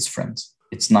because they're his friends.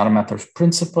 It's not a matter of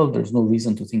principle. There's no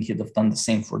reason to think he'd have done the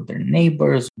same for their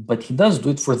neighbors, but he does do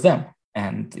it for them.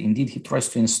 And indeed, he tries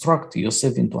to instruct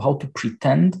Joseph into how to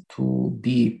pretend to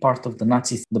be part of the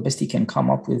Nazis. The best he can come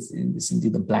up with is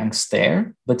indeed a blank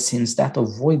stare. But since that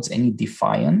avoids any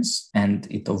defiance and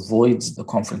it avoids the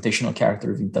confrontational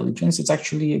character of intelligence, it's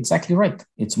actually exactly right.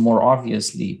 It's more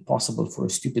obviously possible for a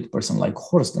stupid person like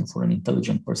Horst than for an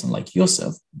intelligent person like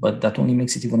Joseph. But that only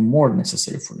makes it even more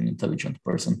necessary for an intelligent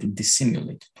person to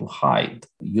dissimulate, to hide.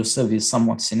 Joseph is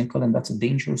somewhat cynical, and that's a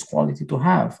dangerous quality to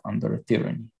have under a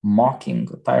tyranny. Mocking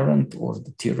a tyrant or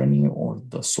the tyranny or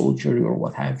the soldiery or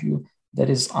what have you,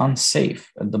 that is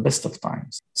unsafe at the best of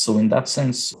times. So in that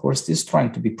sense, Horst is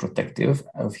trying to be protective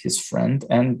of his friend,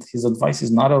 and his advice is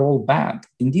not at all bad.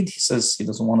 Indeed, he says he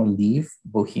doesn't want to leave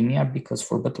Bohemia because,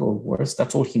 for better or worse,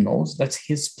 that's all he knows. That's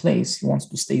his place. He wants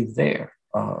to stay there.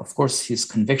 Of course, his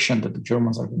conviction that the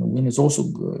Germans are going to win is also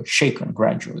shaken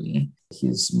gradually.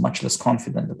 He's much less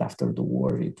confident that after the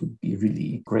war, it would be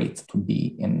really great to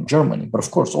be in Germany. But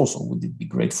of course, also, would it be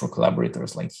great for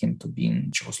collaborators like him to be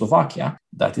in Czechoslovakia?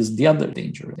 That is the other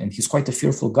danger. And he's quite a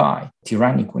fearful guy,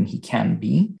 tyrannic when he can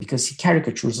be, because he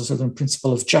caricatures a certain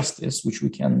principle of justice, which we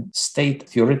can state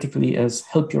theoretically as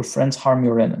help your friends, harm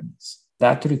your enemies.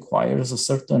 That requires a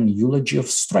certain eulogy of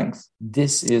strength.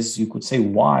 This is, you could say,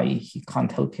 why he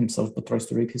can't help himself but tries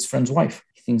to rape his friend's wife.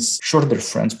 He thinks, sure, they're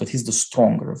friends, but he's the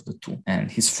stronger of the two. And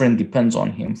his friend depends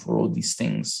on him for all these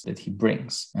things that he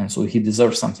brings. And so he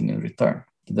deserves something in return.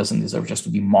 He doesn't deserve just to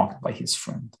be mocked by his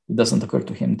friend. It doesn't occur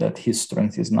to him that his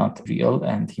strength is not real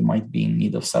and he might be in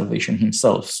need of salvation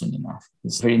himself soon enough.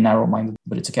 It's very narrow-minded,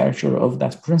 but it's a character of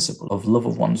that principle of love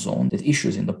of one's own that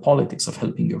issues in the politics of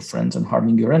helping your friends and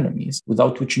harming your enemies,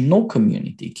 without which no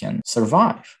community can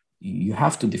survive. You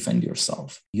have to defend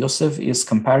yourself. Joseph is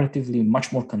comparatively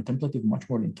much more contemplative, much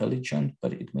more intelligent,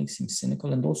 but it makes him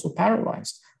cynical and also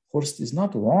paralyzed. Horst is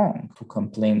not wrong to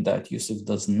complain that Joseph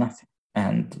does nothing.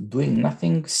 And doing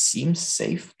nothing seems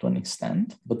safe to an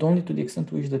extent, but only to the extent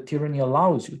to which the tyranny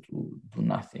allows you to do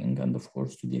nothing. And of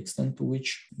course, to the extent to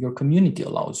which your community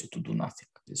allows you to do nothing.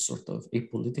 This sort of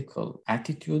apolitical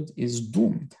attitude is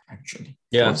doomed, actually.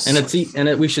 Yeah.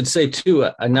 And we should say too,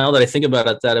 now that I think about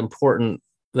it, that important,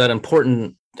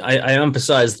 I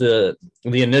emphasize the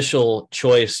initial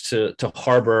choice to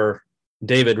harbor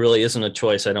David really isn't a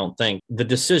choice, I don't think. The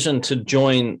decision to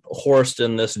join Horst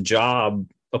in this job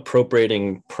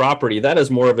appropriating property, that is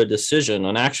more of a decision,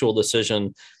 an actual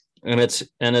decision, and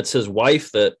it's his wife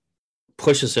that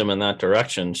pushes him in that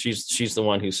direction. She's the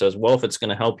one who says, well, if it's going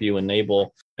to help you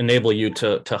enable you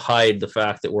to hide the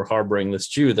fact that we're harboring this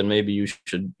Jew, then maybe you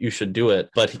should do it.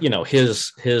 But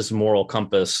his moral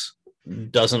compass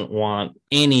doesn't want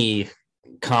any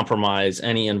compromise,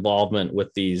 any involvement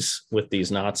with these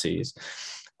Nazis.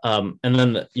 And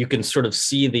then you can sort of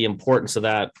see the importance of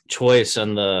that choice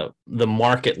and the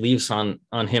mark it leaves on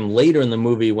him later in the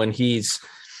movie when he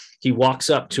walks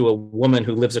up to a woman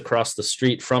who lives across the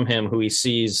street from him, who he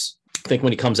sees, I think,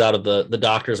 when he comes out of the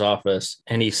doctor's office,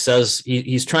 and he says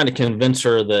he's trying to convince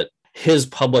her that his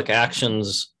public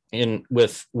actions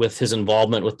with his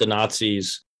involvement with the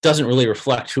Nazis doesn't really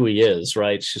reflect who he is,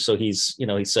 right? So he's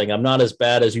saying, I'm not as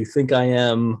bad as you think I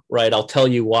am, right? I'll tell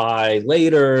you why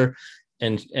later.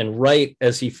 And right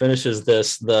as he finishes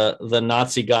this, the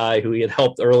Nazi guy who he had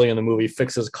helped early in the movie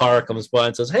fix his car comes by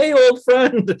and says, "Hey, old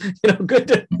friend,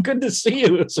 good to see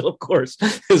you." So of course,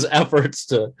 his efforts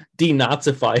to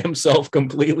denazify himself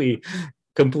completely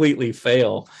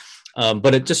fail.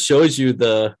 But it just shows you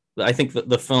I think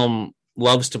the film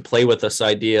loves to play with this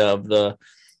idea of the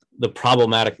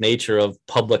problematic nature of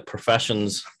public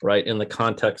professions, right, in the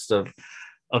context of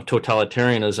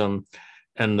totalitarianism,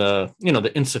 and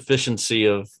the insufficiency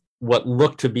of what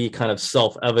looked to be kind of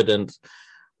self-evident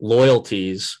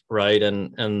loyalties, right?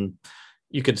 And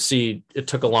you could see it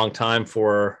took a long time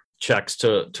for Czechs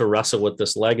to wrestle with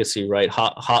this legacy, right?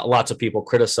 Lots of people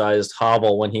criticized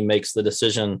Havel when he makes the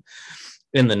decision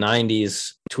in the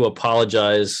 90s to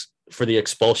apologize for the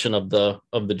expulsion of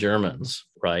the Germans,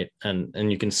 right?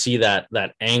 And you can see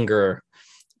that anger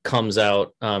comes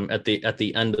out at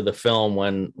the end of the film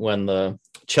when the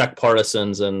Czech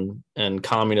partisans and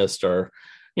communists are,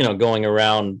 going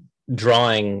around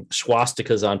drawing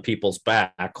swastikas on people's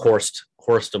back,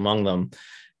 Horst among them.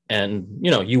 And,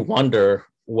 you wonder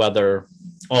whether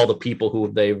all the people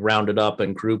who they rounded up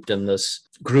and grouped in this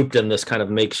kind of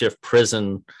makeshift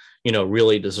prison,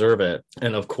 really deserve it.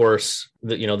 And of course,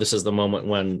 this is the moment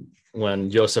when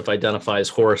Josef identifies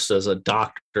Horst as a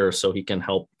doctor so he can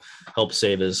help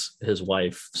save his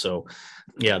wife. So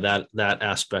yeah, that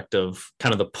aspect of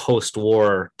kind of the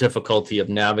post-war difficulty of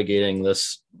navigating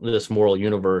this moral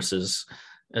universe is,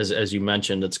 as you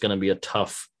mentioned, it's going to be a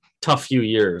tough few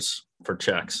years for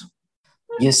Czechs.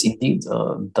 Yes, indeed.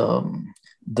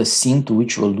 The scene to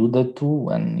which you alluded to,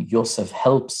 when Josef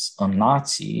helps a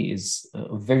Nazi, is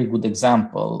a very good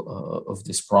example of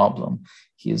this problem.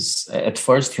 At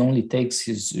first, he only takes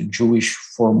his Jewish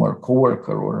former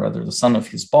coworker, or rather the son of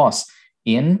his boss,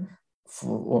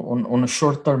 on a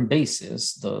short-term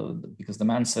basis, because the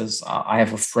man says, I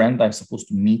have a friend, I'm supposed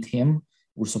to meet him.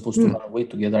 We're supposed to run away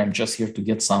together. I'm just here to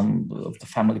get some of the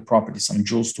family property, some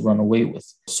jewels to run away with.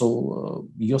 So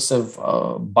Josef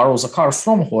borrows a car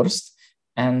from Horst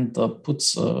and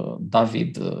puts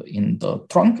David in the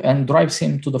trunk and drives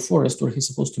him to the forest where he's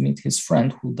supposed to meet his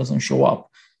friend who doesn't show up.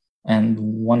 And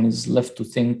one is left to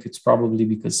think it's probably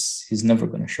because he's never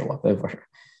going to show up ever.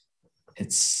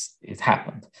 It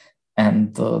happened.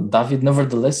 And David,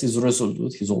 nevertheless, is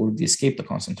resolute. He's already escaped the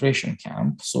concentration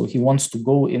camp. So he wants to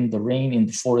go in the rain in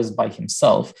the forest by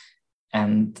himself.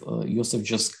 And Josef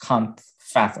just can't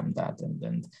fathom that.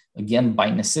 And again, by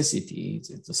necessity,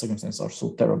 the circumstances are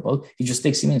so terrible. He just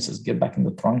takes him in and says, get back in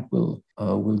the trunk. We'll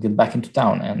get back into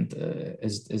town. And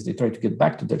as they try to get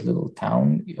back to their little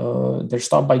town, they're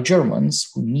stopped by Germans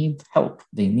who need help.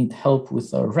 They need help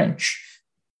with a wrench.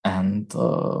 And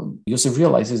Josef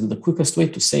realizes that the quickest way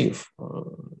to save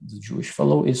the Jewish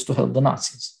fellow is to help the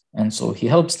Nazis. And so he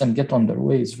helps them get on their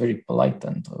way. He's very polite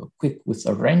and quick with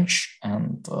a wrench.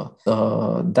 And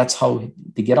that's how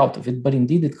they get out of it. But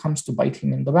indeed, it comes to bite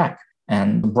him in the back.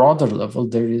 And on a broader level,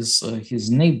 there is his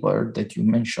neighbor that you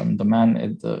mentioned, the man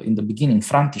in the beginning,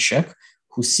 František,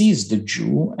 who sees the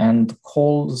Jew and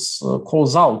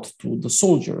calls out to the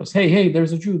soldiers, hey,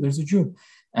 there's a Jew.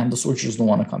 And the soldiers don't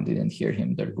want to come. They didn't hear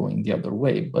him. They're going the other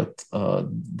way. But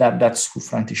that's who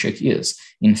František is.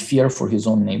 In fear for his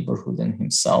own neighborhood and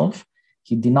himself,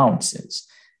 he denounces.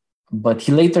 But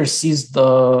he later sees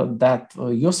that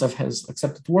Josef has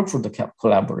accepted to work for the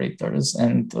collaborators.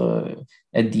 And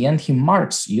at the end, he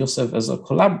marks Josef as a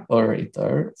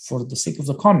collaborator for the sake of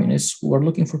the communists who are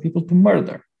looking for people to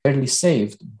murder, barely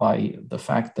saved by the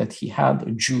fact that he had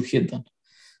a Jew hidden.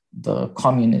 The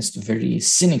communist very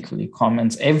cynically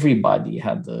comments, everybody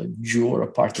had a Jew or a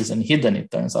partisan hidden,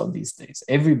 it turns out these days.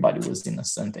 Everybody was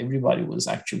innocent. Everybody was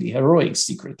actually heroic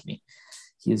secretly.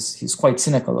 He's quite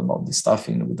cynical about this stuff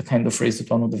with the kind of phrase that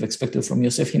one would have expected from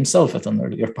Josef himself at an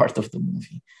earlier part of the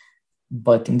movie.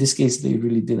 But in this case, they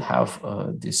really did have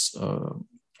this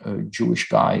Jewish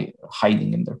guy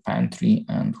hiding in their pantry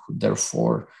and who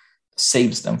therefore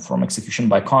saves them from execution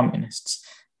by communists.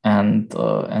 And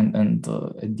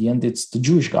at the end, it's the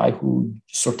Jewish guy who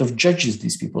sort of judges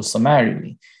these people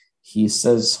summarily. He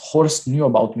says, Horst knew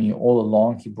about me all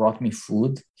along. He brought me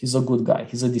food. He's a good guy.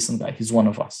 He's a decent guy. He's one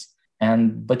of us.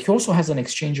 But he also has an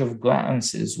exchange of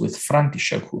glances with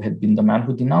František, who had been the man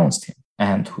who denounced him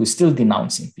and who is still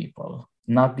denouncing people,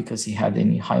 not because he had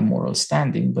any high moral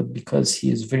standing, but because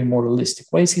he is very moralistic.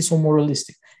 Why is he so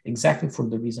moralistic? Exactly for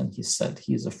the reason he said.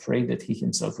 He is afraid that he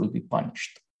himself will be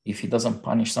punished. If he doesn't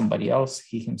punish somebody else,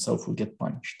 he himself will get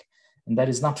punished. And that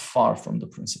is not far from the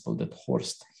principle that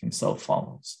Horst himself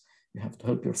follows. You have to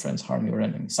help your friends, harm your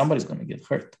enemies. Somebody's going to get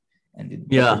hurt, and it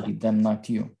better be them, not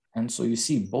you. And so you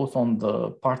see both on the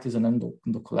partisan and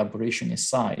the collaborationist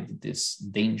side, this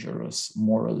dangerous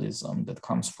moralism that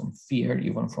comes from fear,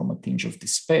 even from a tinge of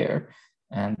despair,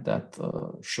 and that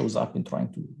shows up in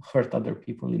trying to hurt other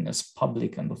people in as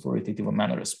public and authoritative a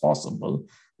manner as possible,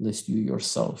 lest you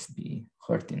yourself be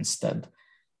hurt instead.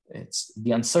 It's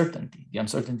the uncertainty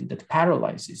that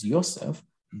paralyzes Josef,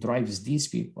 drives these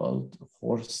people,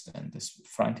 Horst and this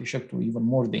František, to even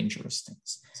more dangerous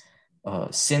things.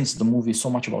 Since the movie is so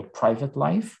much about private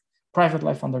life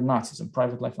under Nazism,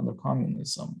 private life under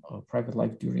communism, private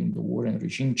life during the war and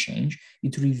regime change,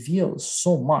 it reveals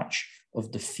so much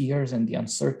of the fears and the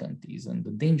uncertainties and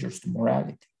the dangers to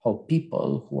morality. How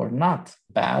people who are not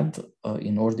bad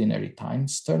in ordinary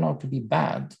times turn out to be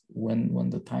bad when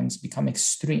the times become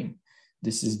extreme.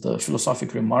 This is the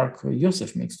philosophic remark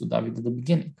Yosef makes to David at the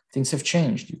beginning. Things have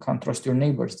changed. You can't trust your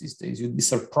neighbors these days. You'd be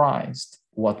surprised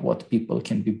what people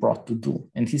can be brought to do.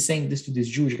 And he's saying this to this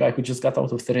Jewish guy who just got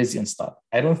out of Theresienstadt.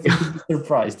 I don't think he'd be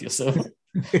surprised, Yosef.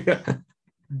 Yeah.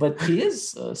 But he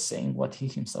is saying what he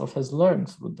himself has learned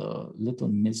through the little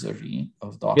misery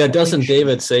of the Yeah, doesn't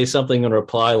David say something in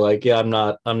reply like, yeah,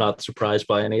 I'm not surprised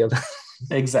by any of that?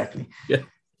 Exactly. Yeah.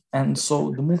 And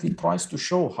so the movie tries to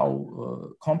show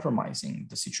how compromising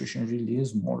the situation really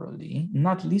is morally,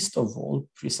 not least of all,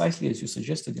 precisely as you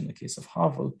suggested in the case of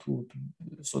Havel,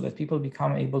 so that people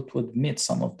become able to admit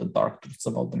some of the dark truths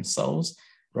about themselves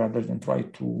rather than try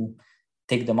to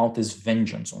take them out as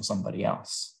vengeance on somebody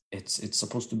else. It's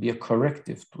supposed to be a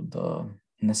corrective to the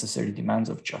necessary demands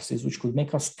of justice, which could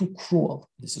make us too cruel.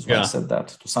 This is why I said that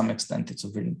to some extent it's a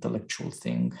very intellectual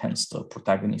thing, hence the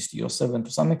protagonist Yosef, and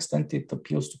to some extent it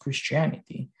appeals to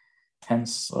Christianity,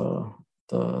 hence the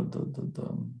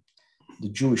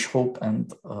Jewish hope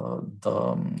and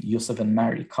the Yosef and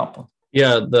Mary couple.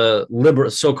 Yeah, the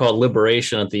so-called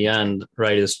liberation at the end,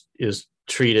 right, is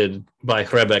treated by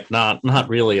Hrebeck not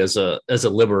really as a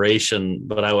liberation,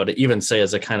 but I would even say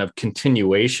as a kind of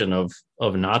continuation of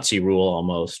Nazi rule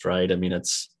almost, right? I mean,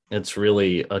 it's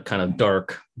really a kind of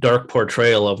dark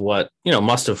portrayal of what,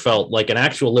 must have felt like an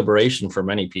actual liberation for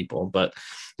many people.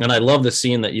 And I love the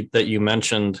scene that you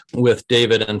mentioned with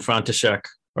David and František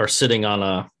are sitting on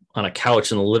a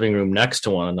couch in the living room next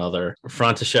to one another.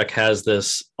 František has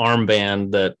this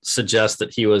armband that suggests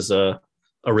that he was a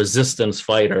resistance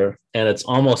fighter, and it's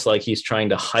almost like he's trying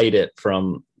to hide it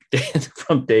from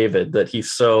David, that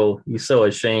he's so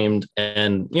ashamed.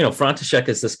 And František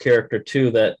is this character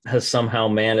too that has somehow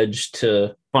managed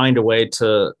to find a way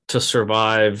to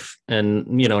survive and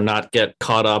not get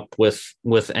caught up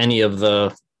with any of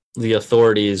the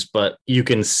authorities, but you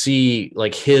can see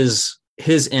like his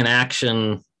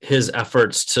inaction, his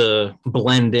efforts to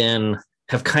blend in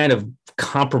have kind of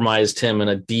compromised him in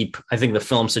a deep, I think the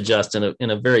film suggests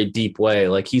in a very deep way.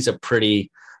 Like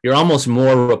you're almost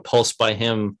more repulsed by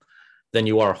him than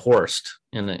you are Horst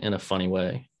in a funny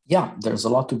way. Yeah, there's a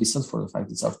lot to be said for the fact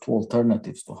that there are two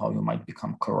alternatives to how you might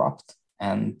become corrupt,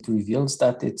 and it reveals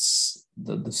that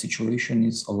the situation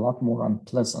is a lot more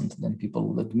unpleasant than people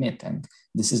will admit. And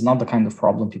this is not the kind of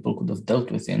problem people could have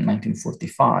dealt with in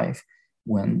 1945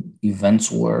 when events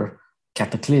were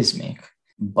cataclysmic.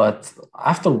 But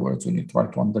afterwards, when you try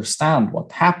to understand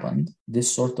what happened,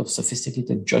 this sort of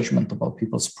sophisticated judgment about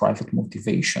people's private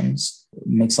motivations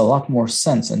makes a lot more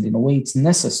sense. And in a way, it's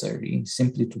necessary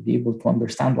simply to be able to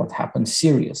understand what happened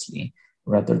seriously,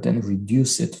 rather than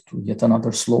reduce it to yet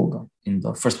another slogan. In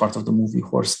the first part of the movie,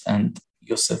 Horst and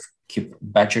Yosef keep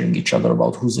badgering each other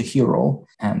about who's a hero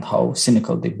and how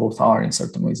cynical they both are in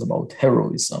certain ways about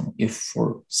heroism, if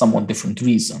for somewhat different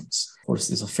reasons.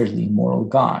 Horst is a fairly immoral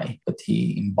guy, but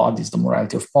he embodies the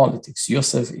morality of politics.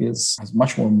 Yosef has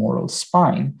much more moral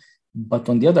spine, but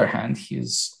on the other hand,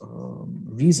 his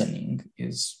reasoning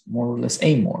is more or less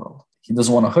amoral. He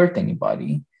doesn't want to hurt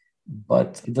anybody,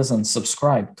 but he doesn't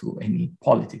subscribe to any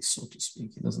politics, so to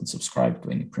speak. He doesn't subscribe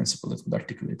to any principle that would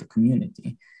articulate a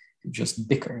community. He just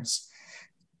bickers.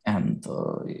 And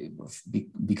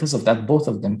because of that, both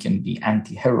of them can be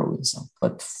anti-heroism.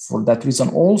 But for that reason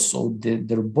also,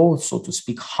 they're both, so to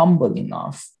speak, humble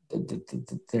enough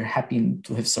that they're happy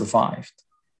to have survived.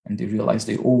 And they realize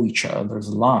they owe each other's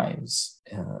lives.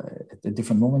 At the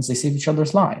different moments, they save each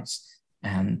other's lives.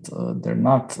 And they're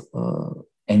not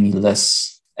any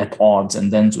less at odds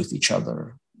and ends with each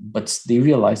other. But they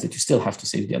realize that you still have to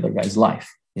save the other guy's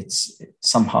life. It's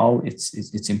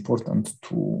important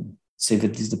to save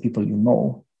at least the people you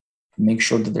know, to make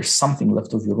sure that there's something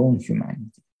left of your own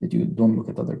humanity, that you don't look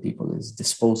at other people as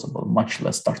disposable, much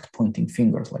less start pointing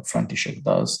fingers like František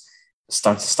does,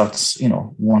 starts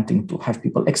wanting to have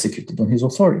people executed on his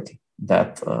authority,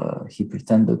 that he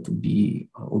pretended to be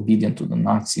obedient to the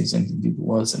Nazis, and indeed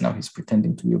was, and now he's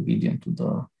pretending to be obedient to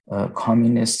the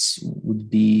communists, would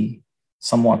be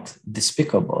somewhat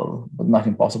despicable, but not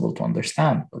impossible to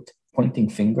understand. But pointing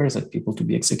fingers at people to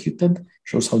be executed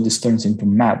shows how this turns into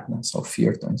madness, how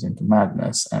fear turns into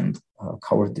madness, and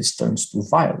cowardice turns to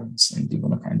violence and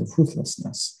even a kind of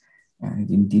ruthlessness. And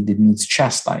indeed, it needs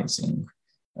chastising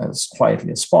as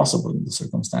quietly as possible in the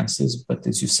circumstances. But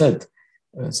as you said,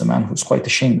 it's a man who's quite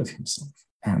ashamed of himself.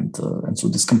 And so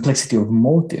this complexity of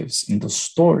motives in the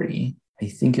story, I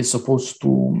think, is supposed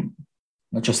to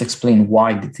not just explain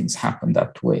why did things happen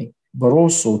that way, but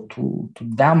also to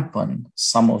dampen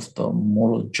some of the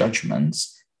moral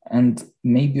judgments and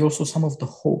maybe also some of the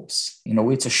hopes. In a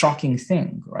way, it's a shocking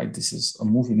thing, right? This is a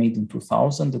movie made in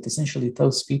 2000 that essentially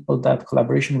tells people that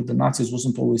collaboration with the Nazis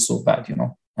wasn't always so bad,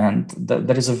 And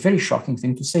that is a very shocking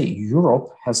thing to say. Europe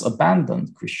has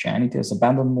abandoned Christianity, has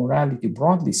abandoned morality,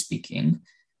 broadly speaking.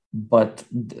 But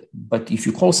if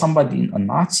you call somebody a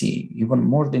Nazi, even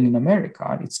more than in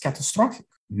America, it's catastrophic.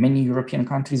 Many European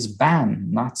countries ban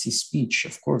Nazi speech.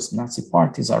 Of course, Nazi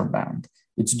parties are banned.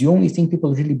 It's the only thing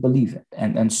people really believe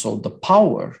in. And so the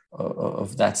power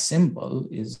of that symbol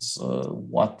is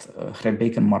what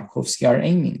Hrebeck and Markovsky are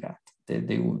aiming at.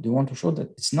 They want to show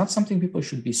that it's not something people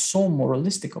should be so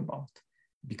moralistic about,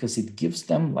 because it gives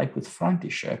them, like with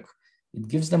František, it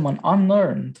gives them an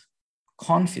unearned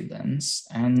confidence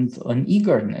and an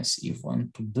eagerness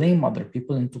even to blame other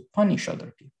people and to punish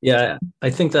other people. Yeah, I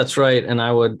think that's right. And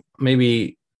I would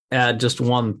maybe add just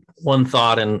one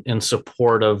thought in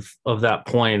support of that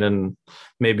point, and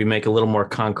maybe make a little more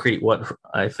concrete what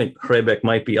I think Hrebeck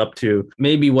might be up to.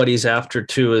 Maybe what he's after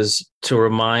too is to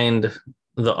remind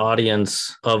the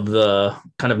audience of the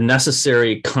kind of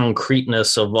necessary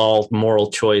concreteness of all moral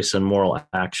choice and moral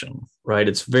action, right?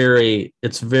 It's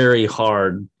very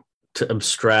hard to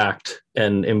abstract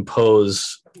and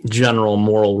impose general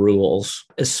moral rules,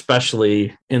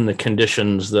 especially in the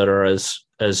conditions that are as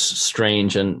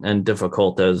strange and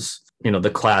difficult as,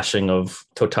 the clashing of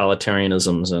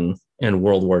totalitarianisms in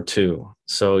World War II.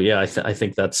 So yeah, I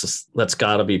think that's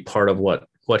got to be part of what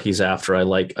he's after. I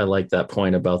like that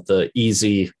point about the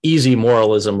easy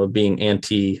moralism of being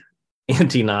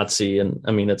anti-Nazi, and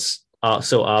I mean it's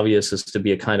so obvious as to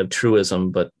be a kind of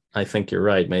truism, but I think you're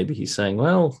right. Maybe he's saying,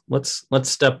 well, let's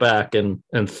step back and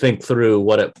think through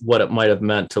what it might have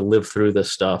meant to live through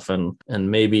this stuff, and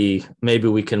maybe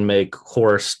we can make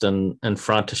Horst and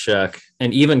František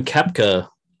and even Kepka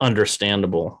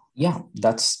understandable. Yeah,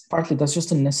 that's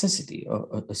just a necessity.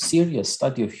 A serious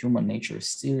study of human nature, a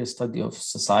serious study of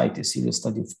society, a serious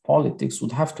study of politics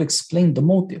would have to explain the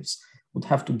motives, would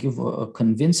have to give a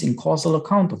convincing causal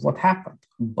account of what happened.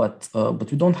 But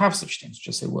we don't have such things.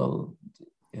 Just say, well,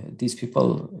 these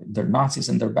people, they're Nazis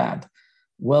and they're bad.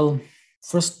 Well,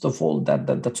 first of all,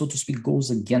 that so to speak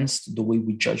goes against the way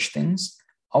we judge things.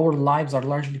 Our lives are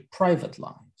largely private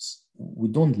lives. We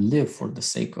don't live for the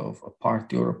sake of a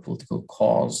party or a political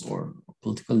cause or a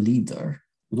political leader.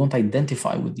 We don't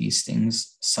identify with these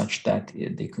things such that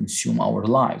they consume our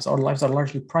lives. Our lives are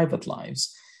largely private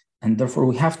lives. And therefore,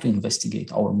 we have to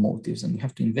investigate our motives, and we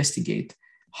have to investigate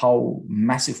how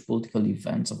massive political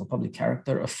events of a public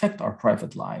character affect our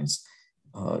private lives.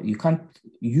 You can't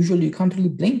really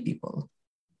blame people,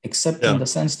 except in the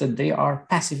sense that they are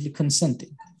passively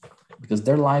consenting, because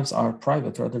their lives are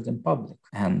private rather than public.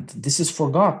 And this is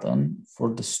forgotten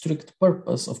for the strict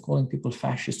purpose of calling people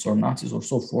fascists or Nazis or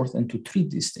so forth, and to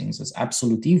treat these things as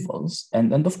absolute evils.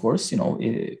 And of course,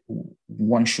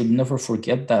 one should never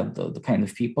forget that the kind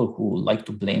of people who like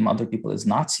to blame other people as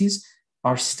Nazis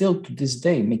are still to this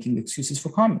day making excuses for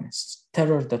communists.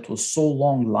 Terror that was so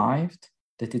long-lived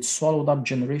that it swallowed up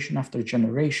generation after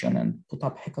generation and put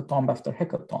up hecatomb after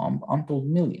hecatomb, untold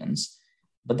millions.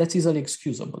 But that's easily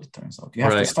excusable, it turns out. You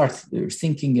have to start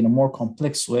thinking in a more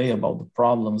complex way about the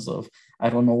problems of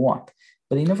I don't know what.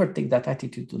 But they never take that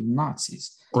attitude to the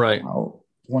Nazis. Right. Now,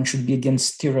 one should be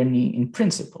against tyranny in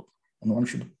principle, and one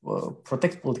should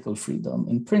protect political freedom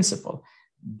in principle.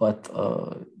 But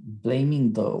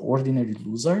blaming the ordinary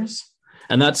losers,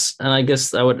 and I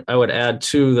guess I would add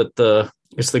too that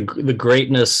the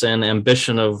greatness and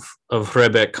ambition of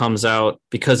Hrebeck comes out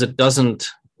because it doesn't,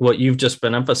 what you've just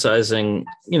been emphasizing,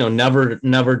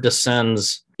 never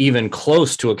descends even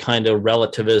close to a kind of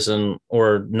relativism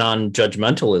or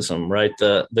non-judgmentalism, right?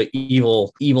 The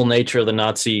evil nature of the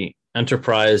Nazi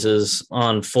enterprise is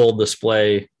on full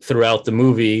display throughout the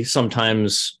movie,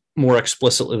 sometimes more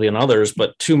explicitly than others,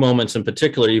 but two moments in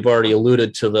particular. You've already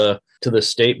alluded to the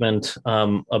statement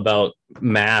about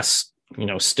mass,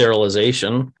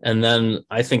 sterilization, and then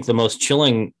I think the most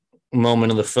chilling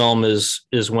moment of the film is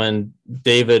when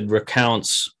David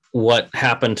recounts what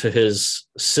happened to his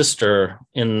sister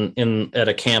at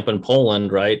a camp in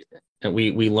Poland, right? And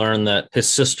we learn that his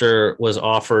sister was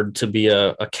offered to be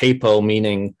a kapo,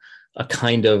 meaning a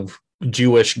kind of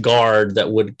Jewish guard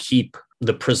that would keep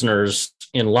the prisoners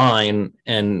in line,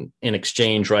 and in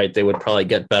exchange, right, they would probably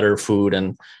get better food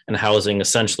and housing,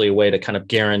 essentially a way to kind of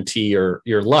guarantee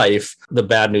your life. The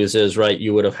bad news is, right,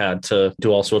 you would have had to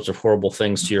do all sorts of horrible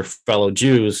things to your fellow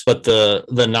Jews. But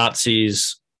the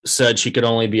Nazis said she could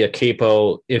only be a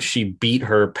capo if she beat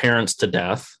her parents to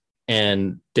death.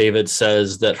 And David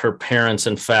says that her parents,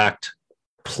 in fact,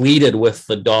 pleaded with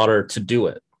the daughter to do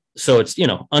it. So it's,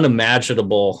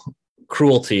 unimaginable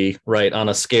cruelty, right, on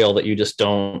a scale that you just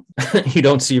don't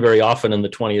see very often in the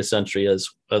 20th century,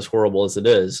 as horrible as it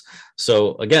is.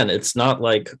 So again, it's not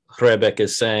like Hrebeck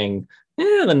is saying,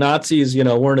 the Nazis,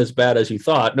 weren't as bad as you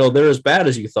thought. No, they're as bad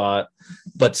as you thought,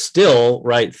 but still,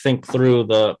 right, think through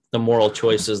the moral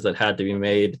choices that had to be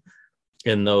made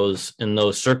in those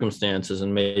circumstances,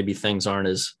 and maybe things aren't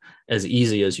as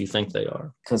easy as you think they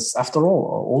are. Because after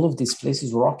all of these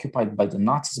places were occupied by the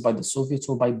Nazis, by the Soviets,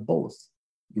 or by both.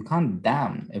 You can't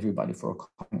damn everybody for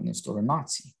a communist or a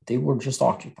Nazi. They were just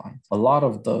occupied. A lot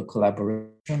of the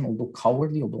collaboration, although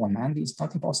cowardly, although unmanly, is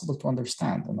not impossible to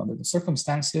understand. And under the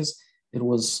circumstances, it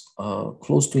was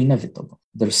close to inevitable.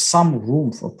 There's some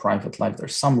room for private life.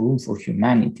 There's some room for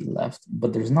humanity left,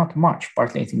 but there's not much.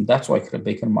 Partly, I think that's why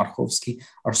Hrebeck and Markowski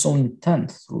are so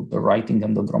intent through the writing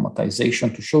and the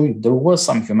dramatization to show you there was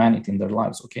some humanity in their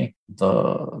lives, okay?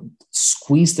 The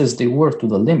squeezed as they were to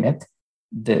the limit,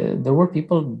 there were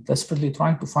people desperately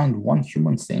trying to find one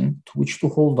human thing to which to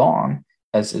hold on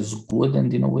as good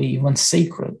and in a way even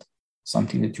sacred,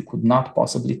 something that you could not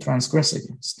possibly transgress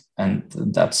against. And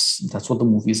that's what the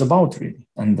movie is about, really.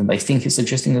 And I think he's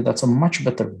suggesting that that's a much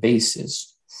better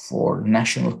basis for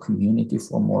national community,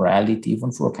 for morality,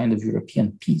 even for a kind of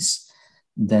European peace,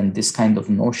 than this kind of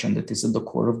notion that is at the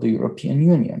core of the European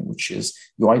Union, which is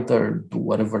you either do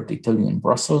whatever they tell you in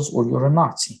Brussels or you're a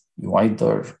Nazi. You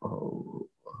either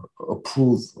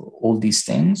approve all these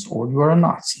things or you are a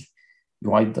Nazi.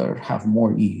 You either have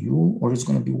more EU or it's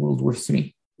going to be World War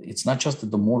III. It's not just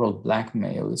that the moral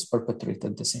blackmail is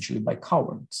perpetrated essentially by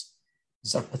cowards.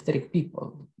 These are pathetic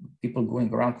people. People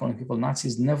going around calling people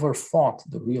Nazis never fought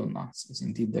the real Nazis.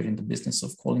 Indeed, they're in the business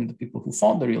of calling the people who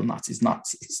fought the real Nazis,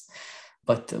 Nazis.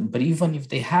 But even if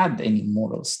they had any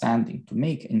moral standing to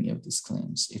make any of these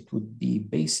claims, it would be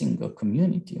basing a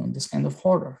community on this kind of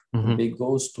horror. Mm-hmm. It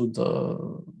goes to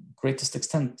the greatest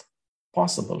extent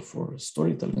possible for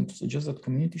storytelling to suggest that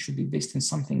community should be based in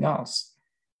something else.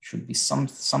 It should be some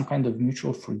kind of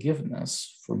mutual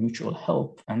forgiveness for mutual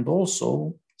help, and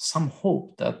also some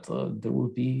hope that there will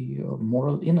be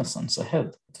moral innocence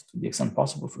ahead. To the extent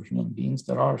possible for human beings,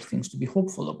 there are things to be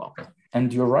hopeful about.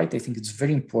 And you're right, I think it's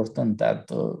very important that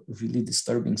the really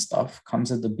disturbing stuff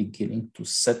comes at the beginning to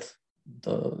set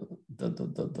the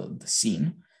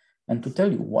scene and to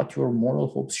tell you what your moral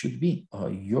hopes should be.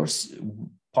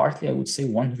 Partly, I would say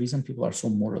one reason people are so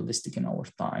moralistic in our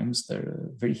times,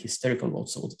 they're very hysterical about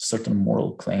certain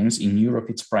moral claims. In Europe,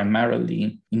 it's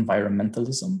primarily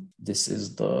environmentalism. This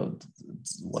is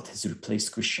what has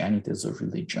replaced Christianity as a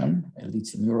religion.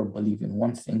 Elites in Europe believe in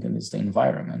one thing, and it's the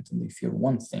environment, and they fear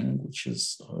one thing, which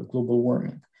is global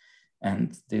warming.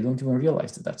 And they don't even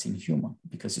realize that that's inhuman,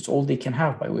 because it's all they can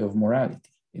have by way of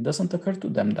morality. It doesn't occur to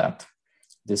them that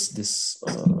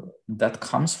that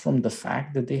comes from the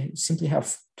fact that they simply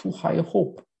have too high a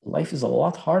hope. Life is a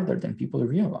lot harder than people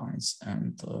realize.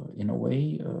 And in a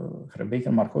way, Hrebeck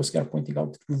and Markowski are pointing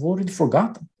out that we've already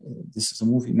forgotten. This is a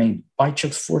movie made by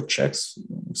Czechs for Czechs,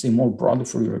 say more broadly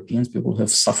for Europeans, people who have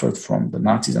suffered from the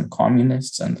Nazis and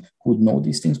communists and who would know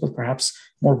these things, but perhaps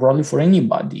more broadly for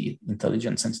anybody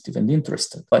intelligent, sensitive, and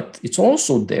interested. But it's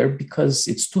also there because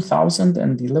it's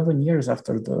 2011 years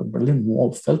after the Berlin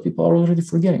Wall fell. People are already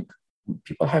forgetting.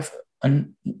 People have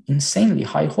insanely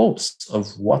high hopes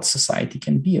of what society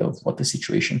can be, of what the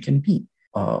situation can be.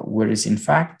 Whereas in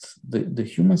fact, the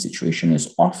human situation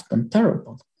is often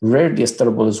terrible, rarely as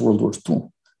terrible as World War II,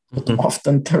 but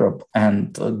often terrible.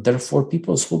 And therefore,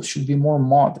 people's hopes should be more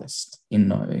modest.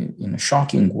 In a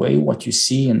shocking way, what you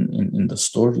see in the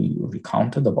story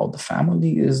recounted about the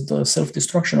family is the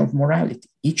self-destruction of morality.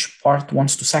 Each part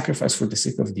wants to sacrifice for the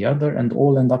sake of the other, and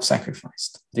all end up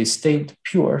sacrificed. They stayed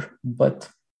pure, but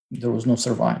there was no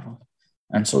survival.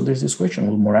 And so there's this question,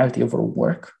 will morality ever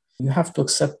work? You have to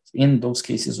accept in those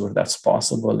cases where that's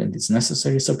possible and it's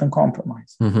necessary, certain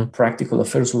compromise. Mm-hmm. Practical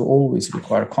affairs will always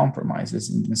require compromises.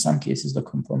 And in some cases, the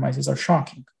compromises are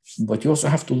shocking. But you also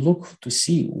have to look to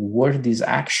see were these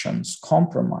actions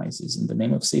compromises in the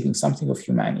name of saving something of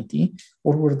humanity,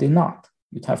 or were they not?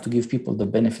 You'd have to give people the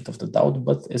benefit of the doubt,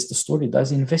 but as the story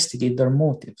does, investigate their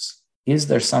motives. Is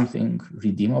there something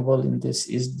redeemable in this?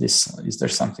 Is there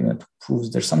something that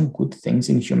proves there's some good things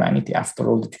in humanity after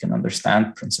all, that you can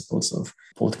understand principles of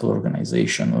political organization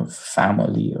organization, of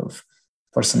family, of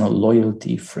personal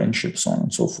loyalty, friendship, so on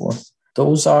and so forth.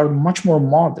 Those are much more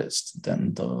modest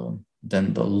than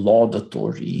the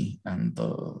laudatory and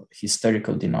the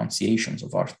hysterical denunciations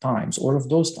of our times or of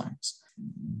those times.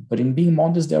 But in being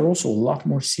modest, they're also a lot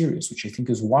more serious, which I think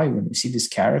is why when we see these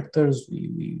characters,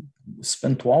 we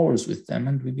spend 2 hours with them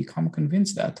and we become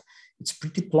convinced that it's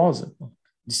pretty plausible.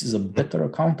 This is a better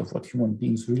account of what human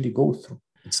beings really go through.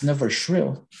 It's never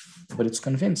shrill, but it's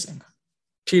convincing.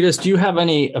 Titus, do you have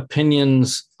any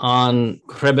opinions on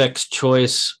Hřebejk's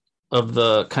choice of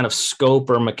the kind of scope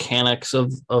or mechanics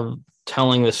of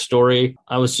telling the story?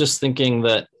 I was just thinking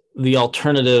that the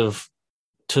alternative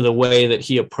to the way that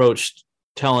he approached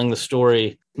telling the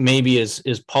story maybe is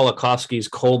Pawlikowski's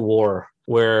Cold War,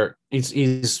 where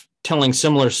he's telling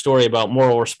similar story about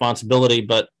moral responsibility,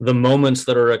 but the moments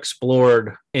that are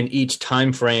explored in each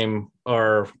time frame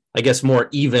are, I guess, more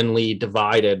evenly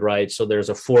divided, right? So there's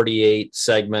a 48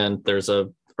 segment, there's a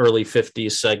early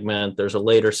 50s segment, there's a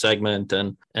later segment,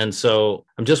 and so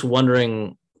I'm just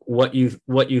wondering what you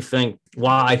think,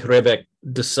 why Hřebejk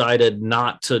decided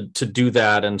not to do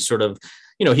that, and sort of,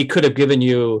 he could have given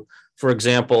you, for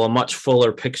example, a much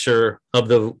fuller picture of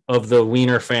the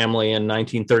Wiener family in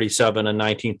 1937 and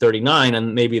 1939,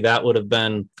 and maybe that would have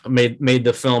been made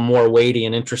the film more weighty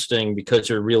and interesting because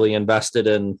you're really invested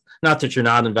in, not that you're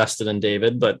not invested in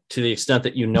David, but to the extent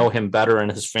that you know him better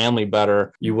and his family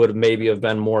better, you would maybe have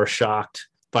been more shocked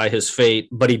by his fate.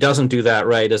 But he doesn't do that,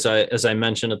 right? As I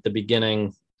mentioned at the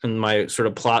beginning in my sort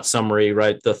of plot summary,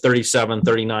 right? The 37,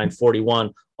 39,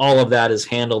 41. All of that is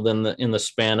handled in the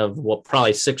span of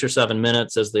probably 6 or 7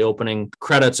 minutes as the opening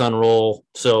credits unroll.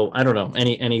 So I don't know,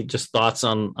 any just thoughts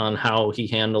on how he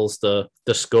handles the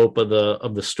scope of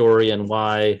the story and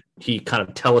why he kind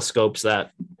of telescopes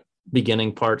that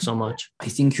beginning part so much? I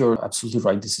think you're absolutely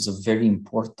right. This is a very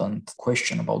important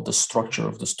question about the structure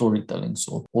of the storytelling.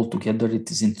 So altogether, it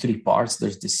is in 3 parts.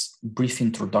 There's this brief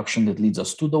introduction that leads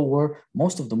us to the war.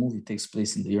 Most of the movie takes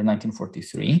place in the year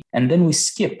 1943. And then we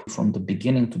skip from the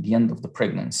beginning to the end of the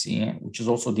pregnancy, which is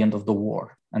also the end of the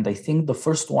war. And I think the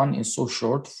first one is so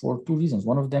short for 2 reasons.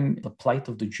 One of them, the plight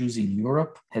of the Jews in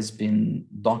Europe has been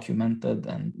documented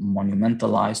and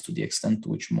monumentalized to the extent to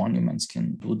which monuments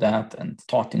can do that, and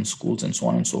taught in schools and so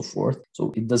on and so forth.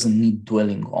 So it doesn't need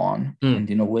dwelling on. And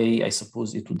in a way, I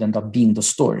suppose it would end up being the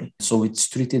story. So it's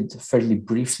treated fairly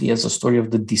briefly as a story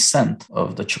of the descent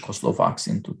of the Czechoslovaks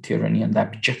into tyranny and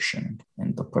abjection,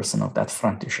 in the person of that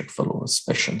František fellow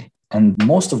especially. And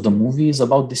most of the movie is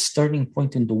about this turning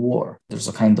point in the war. There's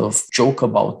a kind of joke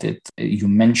about it. You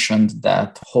mentioned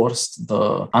that Horst,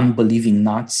 the unbelieving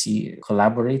Nazi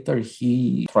collaborator,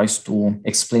 he tries to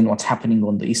explain what's happening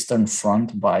on the Eastern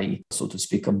Front by, so to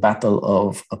speak, a battle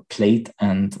of a plate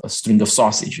and a string of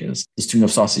sausages. The string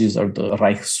of sausages are the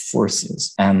Reich's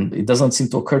forces. And it doesn't seem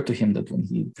to occur to him that when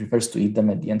he prepares to eat them,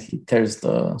 at the end, he tears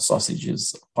the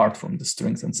sausages apart from the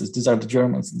strings and says, these are the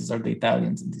Germans, and these are the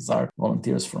Italians, and these are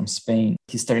volunteers from Spain.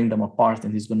 He's tearing them apart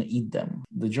and he's going to eat them.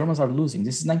 The Germans are losing.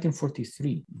 This is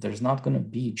 1943. There's not going to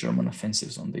be German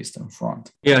offensives on the Eastern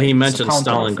Front. Yeah, he mentioned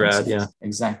Stalingrad. Yeah,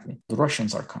 exactly. The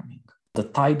Russians are coming. The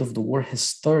tide of the war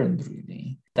has turned,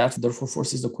 really. That therefore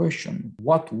forces the question,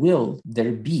 what will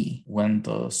there be when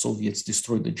the Soviets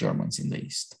destroy the Germans in the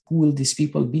East? Who will these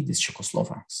people be, these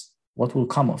Czechoslovaks? What will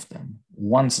come of them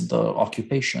once the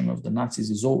occupation of the Nazis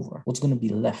is over? What's going to be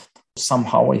left?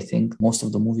 Somehow, I think most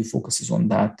of the movie focuses on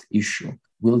that issue.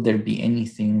 Will there be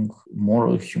anything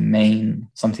moral, humane,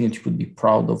 something that you could be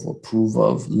proud of or approve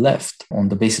of left on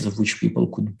the basis of which people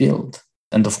could build?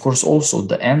 And of course, also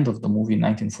the end of the movie,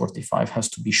 1945, has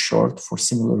to be short for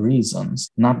similar reasons.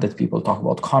 Not that people talk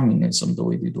about communism the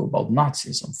way they do about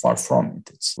Nazism, far from it.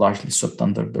 It's largely swept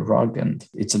under the rug and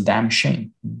it's a damn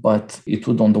shame. But it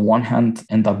would, on the one hand,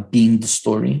 end up being the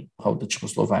story, how the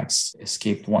Czechoslovaks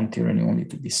escaped one tyranny only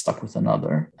to be stuck with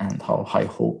another, and how high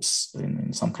hopes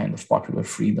in some kind of popular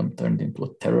freedom turned into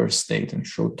a terror state and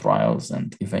show trials,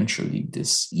 and eventually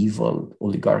this evil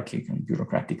oligarchic and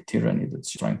bureaucratic tyranny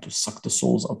that's trying to suck the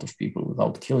souls out of people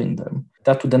without killing them.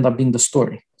 That would end up being the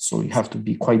story. So you have to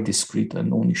be quite discreet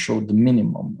and only show the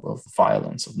minimum of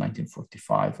violence of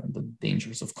 1945 and the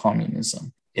dangers of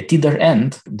communism. At either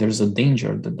end, there's a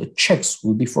danger that the Czechs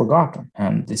will be forgotten.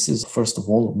 And this is, first of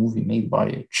all, a movie made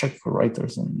by Czech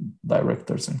writers and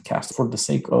directors and cast for the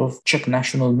sake of Czech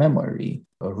national memory,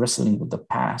 wrestling with the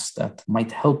past that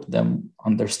might help them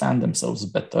understand themselves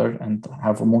better and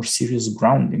have a more serious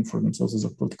grounding for themselves as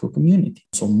a political community.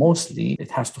 So mostly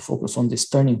it has to focus on this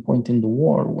turning point in the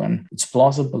war when it's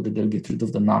plausible that they'll get rid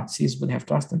of the Nazis, but they have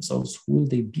to ask themselves, who will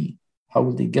they be? How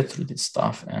will they get through this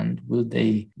stuff? And will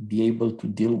they be able to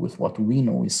deal with what we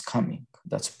know is coming?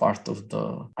 That's part of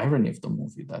the irony of the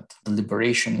movie, that the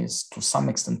liberation is to some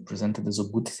extent presented as a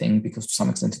good thing, because to some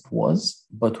extent it was.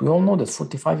 But we all know that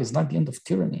 45 is not the end of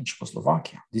tyranny in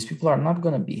Czechoslovakia. These people are not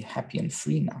going to be happy and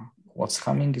free now. What's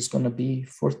coming is going to be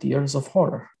 40 years of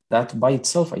horror. That by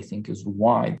itself, I think, is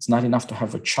why it's not enough to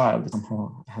have a child. It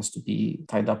somehow has to be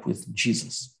tied up with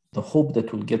Jesus. The hope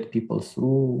that will get people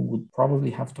through would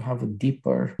probably have to have a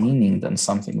deeper meaning than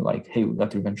something like, hey, we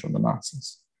got revenge on the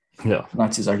Nazis. Yeah.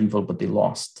 Nazis are evil, but they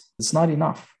lost. It's not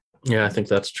enough. Yeah, I think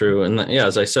that's true. And yeah,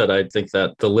 as I said, I think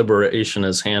that the liberation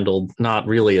is handled not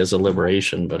really as a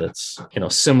liberation, but it's,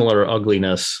 similar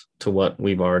ugliness to what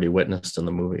we've already witnessed in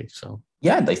the movie. So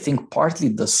yeah, and I think partly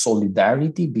the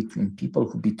solidarity between people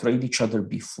who betrayed each other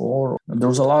before. There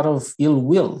was a lot of ill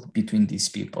will between these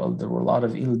people. There were a lot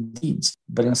of ill deeds.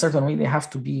 But in a certain way, they have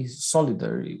to be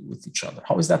solidary with each other.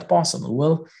 How is that possible?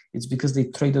 Well, it's because they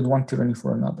traded one tyranny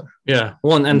for another. Yeah,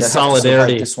 well, and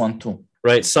solidarity. This one too.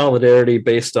 Right. Solidarity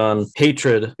based on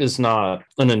hatred is not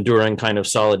an enduring kind of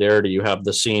solidarity. You have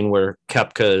the scene where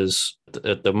Kepka is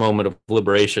at the moment of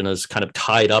liberation is kind of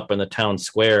tied up in the town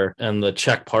square, and the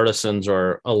Czech partisans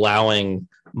are allowing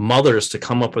mothers to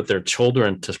come up with their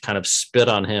children to kind of spit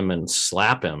on him and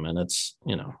slap him. And it's,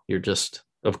 you're just,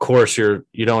 of course, you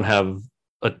don't have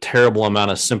a terrible amount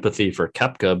of sympathy for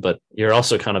Kepka, but you're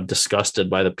also kind of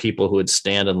disgusted by the people who would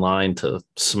stand in line to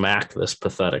smack this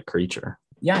pathetic creature.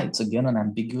 Yeah, it's again an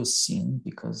ambiguous scene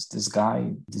because this guy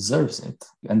deserves it.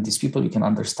 And these people, you can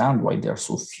understand why they're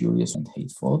so furious and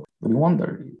hateful. But you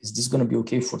wonder, is this going to be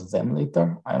okay for them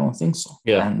later? I don't think so.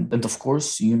 Yeah. And of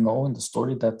course, in the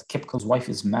story that Kepka's wife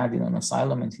is mad in an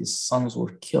asylum and his sons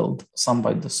were killed, some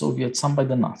by the Soviets, some by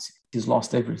the Nazis. He's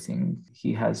lost everything.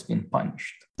 He has been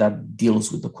punished. That deals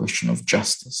with the question of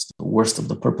justice. The worst of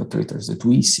the perpetrators that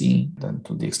we see, then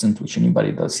to the extent to which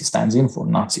anybody does, he stands in for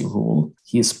Nazi rule,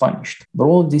 he is punished. But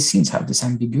all of these scenes have this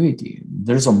ambiguity.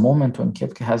 There's a moment when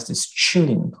Kepka has this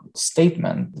chilling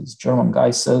statement. This German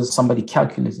guy says, somebody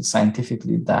calculated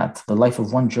scientifically that the life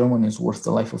of one German is worth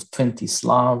the life of 20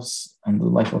 Slavs and the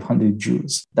life of 100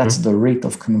 Jews. That's the rate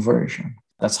of conversion.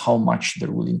 That's how much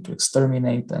they're willing to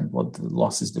exterminate and what the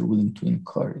losses they're willing to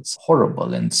incur. It's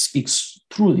horrible and speaks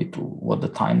truly to what the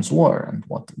times were and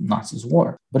what the Nazis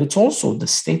were. But it's also the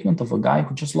statement of a guy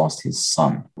who just lost his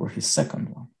son or his second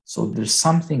one. So there's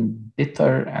something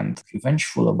bitter and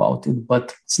revengeful about it,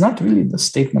 but it's not really the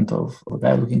statement of a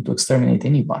guy looking to exterminate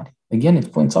anybody. Again,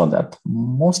 it points out that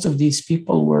most of these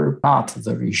people were not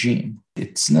the regime.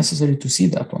 It's necessary to see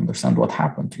that to understand what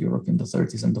happened to Europe in the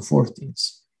 30s and the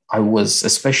 40s. I was,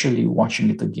 especially watching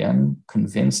it again,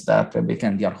 convinced that Rebecca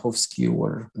and Yarhovsky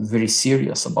were very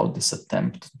serious about this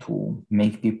attempt to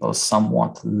make people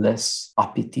somewhat less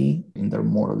uppity in their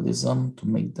moralism, to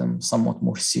make them somewhat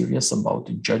more serious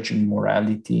about judging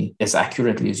morality as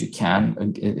accurately as you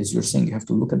can. As you're saying, you have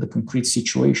to look at the concrete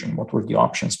situation. What were the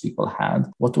options people had?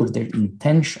 What were their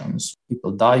intentions?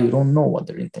 People die, you don't know what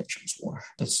their intentions were.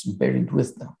 That's buried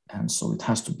with them. And so it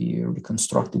has to be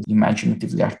reconstructed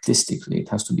imaginatively, artistically. It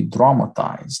has to be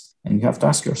dramatized. And you have to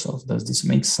ask yourself, does this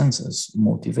make sense as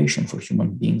motivation for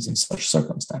human beings in such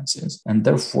circumstances? And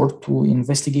therefore, to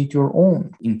investigate your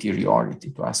own interiority,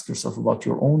 to ask yourself about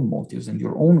your own motives and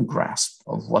your own grasp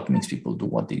of what makes people do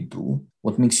what they do,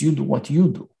 what makes you do what you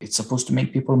do. It's supposed to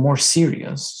make people more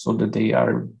serious so that they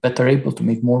are better able to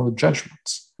make moral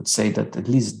judgments. I would say that at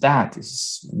least that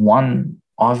is one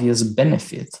obvious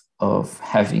benefit of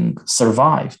having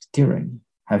survived tyranny.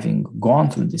 Having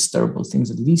gone through these terrible things,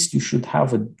 at least you should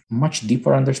have a much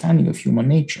deeper understanding of human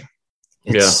nature.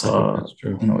 It's, that's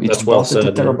true. It's well said,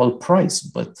 at a terrible price,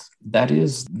 but that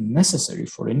is necessary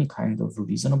for any kind of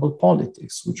reasonable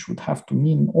politics, which would have to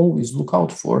mean always look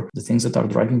out for the things that are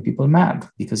driving people mad,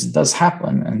 because it does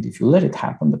happen. And if you let it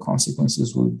happen, the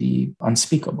consequences will be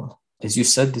unspeakable. As you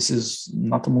said, this is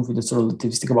not a movie that's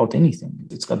relativistic about anything.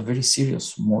 It's got very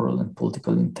serious moral and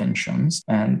political intentions,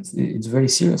 and it's very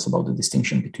serious about the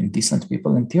distinction between decent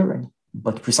people and tyranny.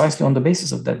 But precisely on the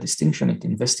basis of that distinction, it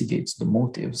investigates the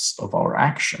motives of our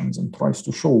actions and tries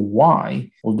to show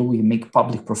why, although we make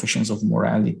public professions of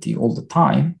morality all the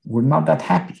time, we're not that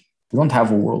happy. We don't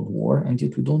have a world war, and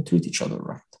yet we don't treat each other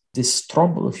right. This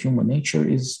trouble of human nature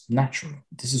is natural.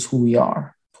 This is who we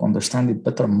are. To understand it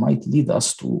better might lead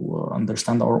us to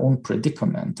understand our own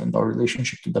predicament and our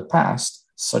relationship to the past,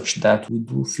 such that we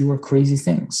do fewer crazy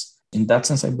things. In that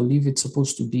sense, I believe it's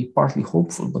supposed to be partly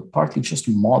hopeful, but partly just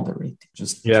moderate.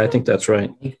 I think that's right.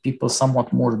 Make people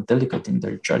somewhat more delicate in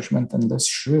their judgment and less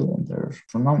shrill in their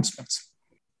pronouncements.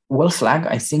 Well, Flag,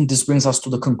 I think this brings us to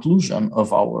the conclusion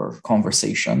of our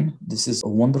conversation. This is a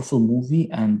wonderful movie,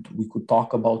 and we could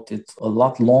talk about it a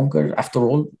lot longer. After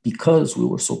all, because we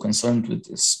were so concerned with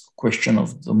this question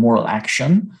of the moral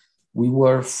action, we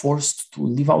were forced to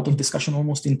leave out of discussion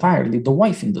almost entirely the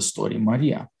wife in the story,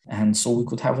 Maria. And so we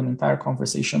could have an entire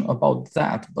conversation about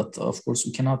that. But of course,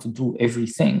 we cannot do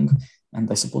everything. And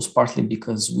I suppose partly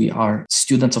because we are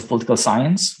students of political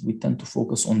science, we tend to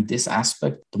focus on this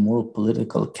aspect, the moral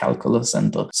political calculus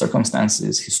and the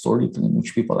circumstances historically in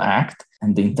which people act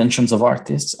and the intentions of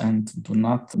artists, and do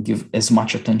not give as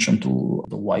much attention to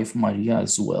the wife Maria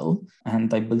as well.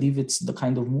 And I believe it's the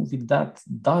kind of movie that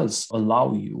does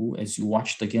allow you, as you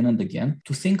watch it again and again,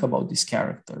 to think about these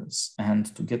characters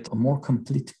and to get a more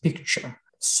complete picture.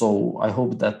 So I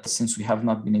hope that since we have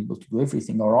not been able to do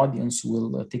everything, our audience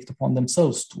will take it upon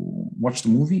themselves to watch the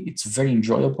movie. It's very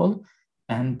enjoyable,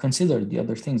 and consider the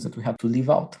other things that we have to leave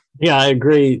out. Yeah, I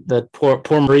agree that poor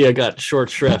Maria got short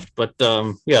shrift, but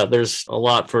yeah, there's a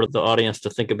lot for the audience to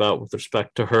think about with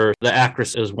respect to her. The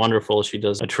actress is wonderful. She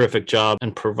does a terrific job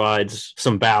and provides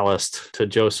some ballast to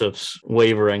Joseph's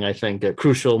wavering, I think, at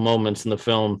crucial moments in the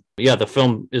film. Yeah, the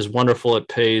film is wonderful. It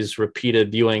pays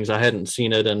repeated viewings. I hadn't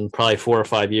seen it in probably 4 or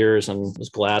 5 years and was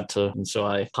glad to. And so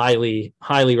I highly,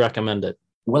 highly recommend it.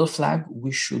 Well, Flag,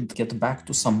 we should get back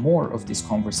to some more of these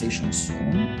conversations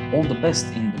soon. All the best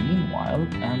in the meanwhile,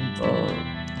 and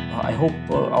I hope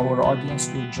our audience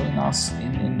will join us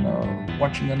in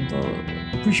watching and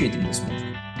appreciating this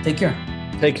movie. Take care.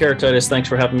 Take care, Titus. Thanks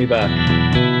for having me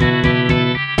back.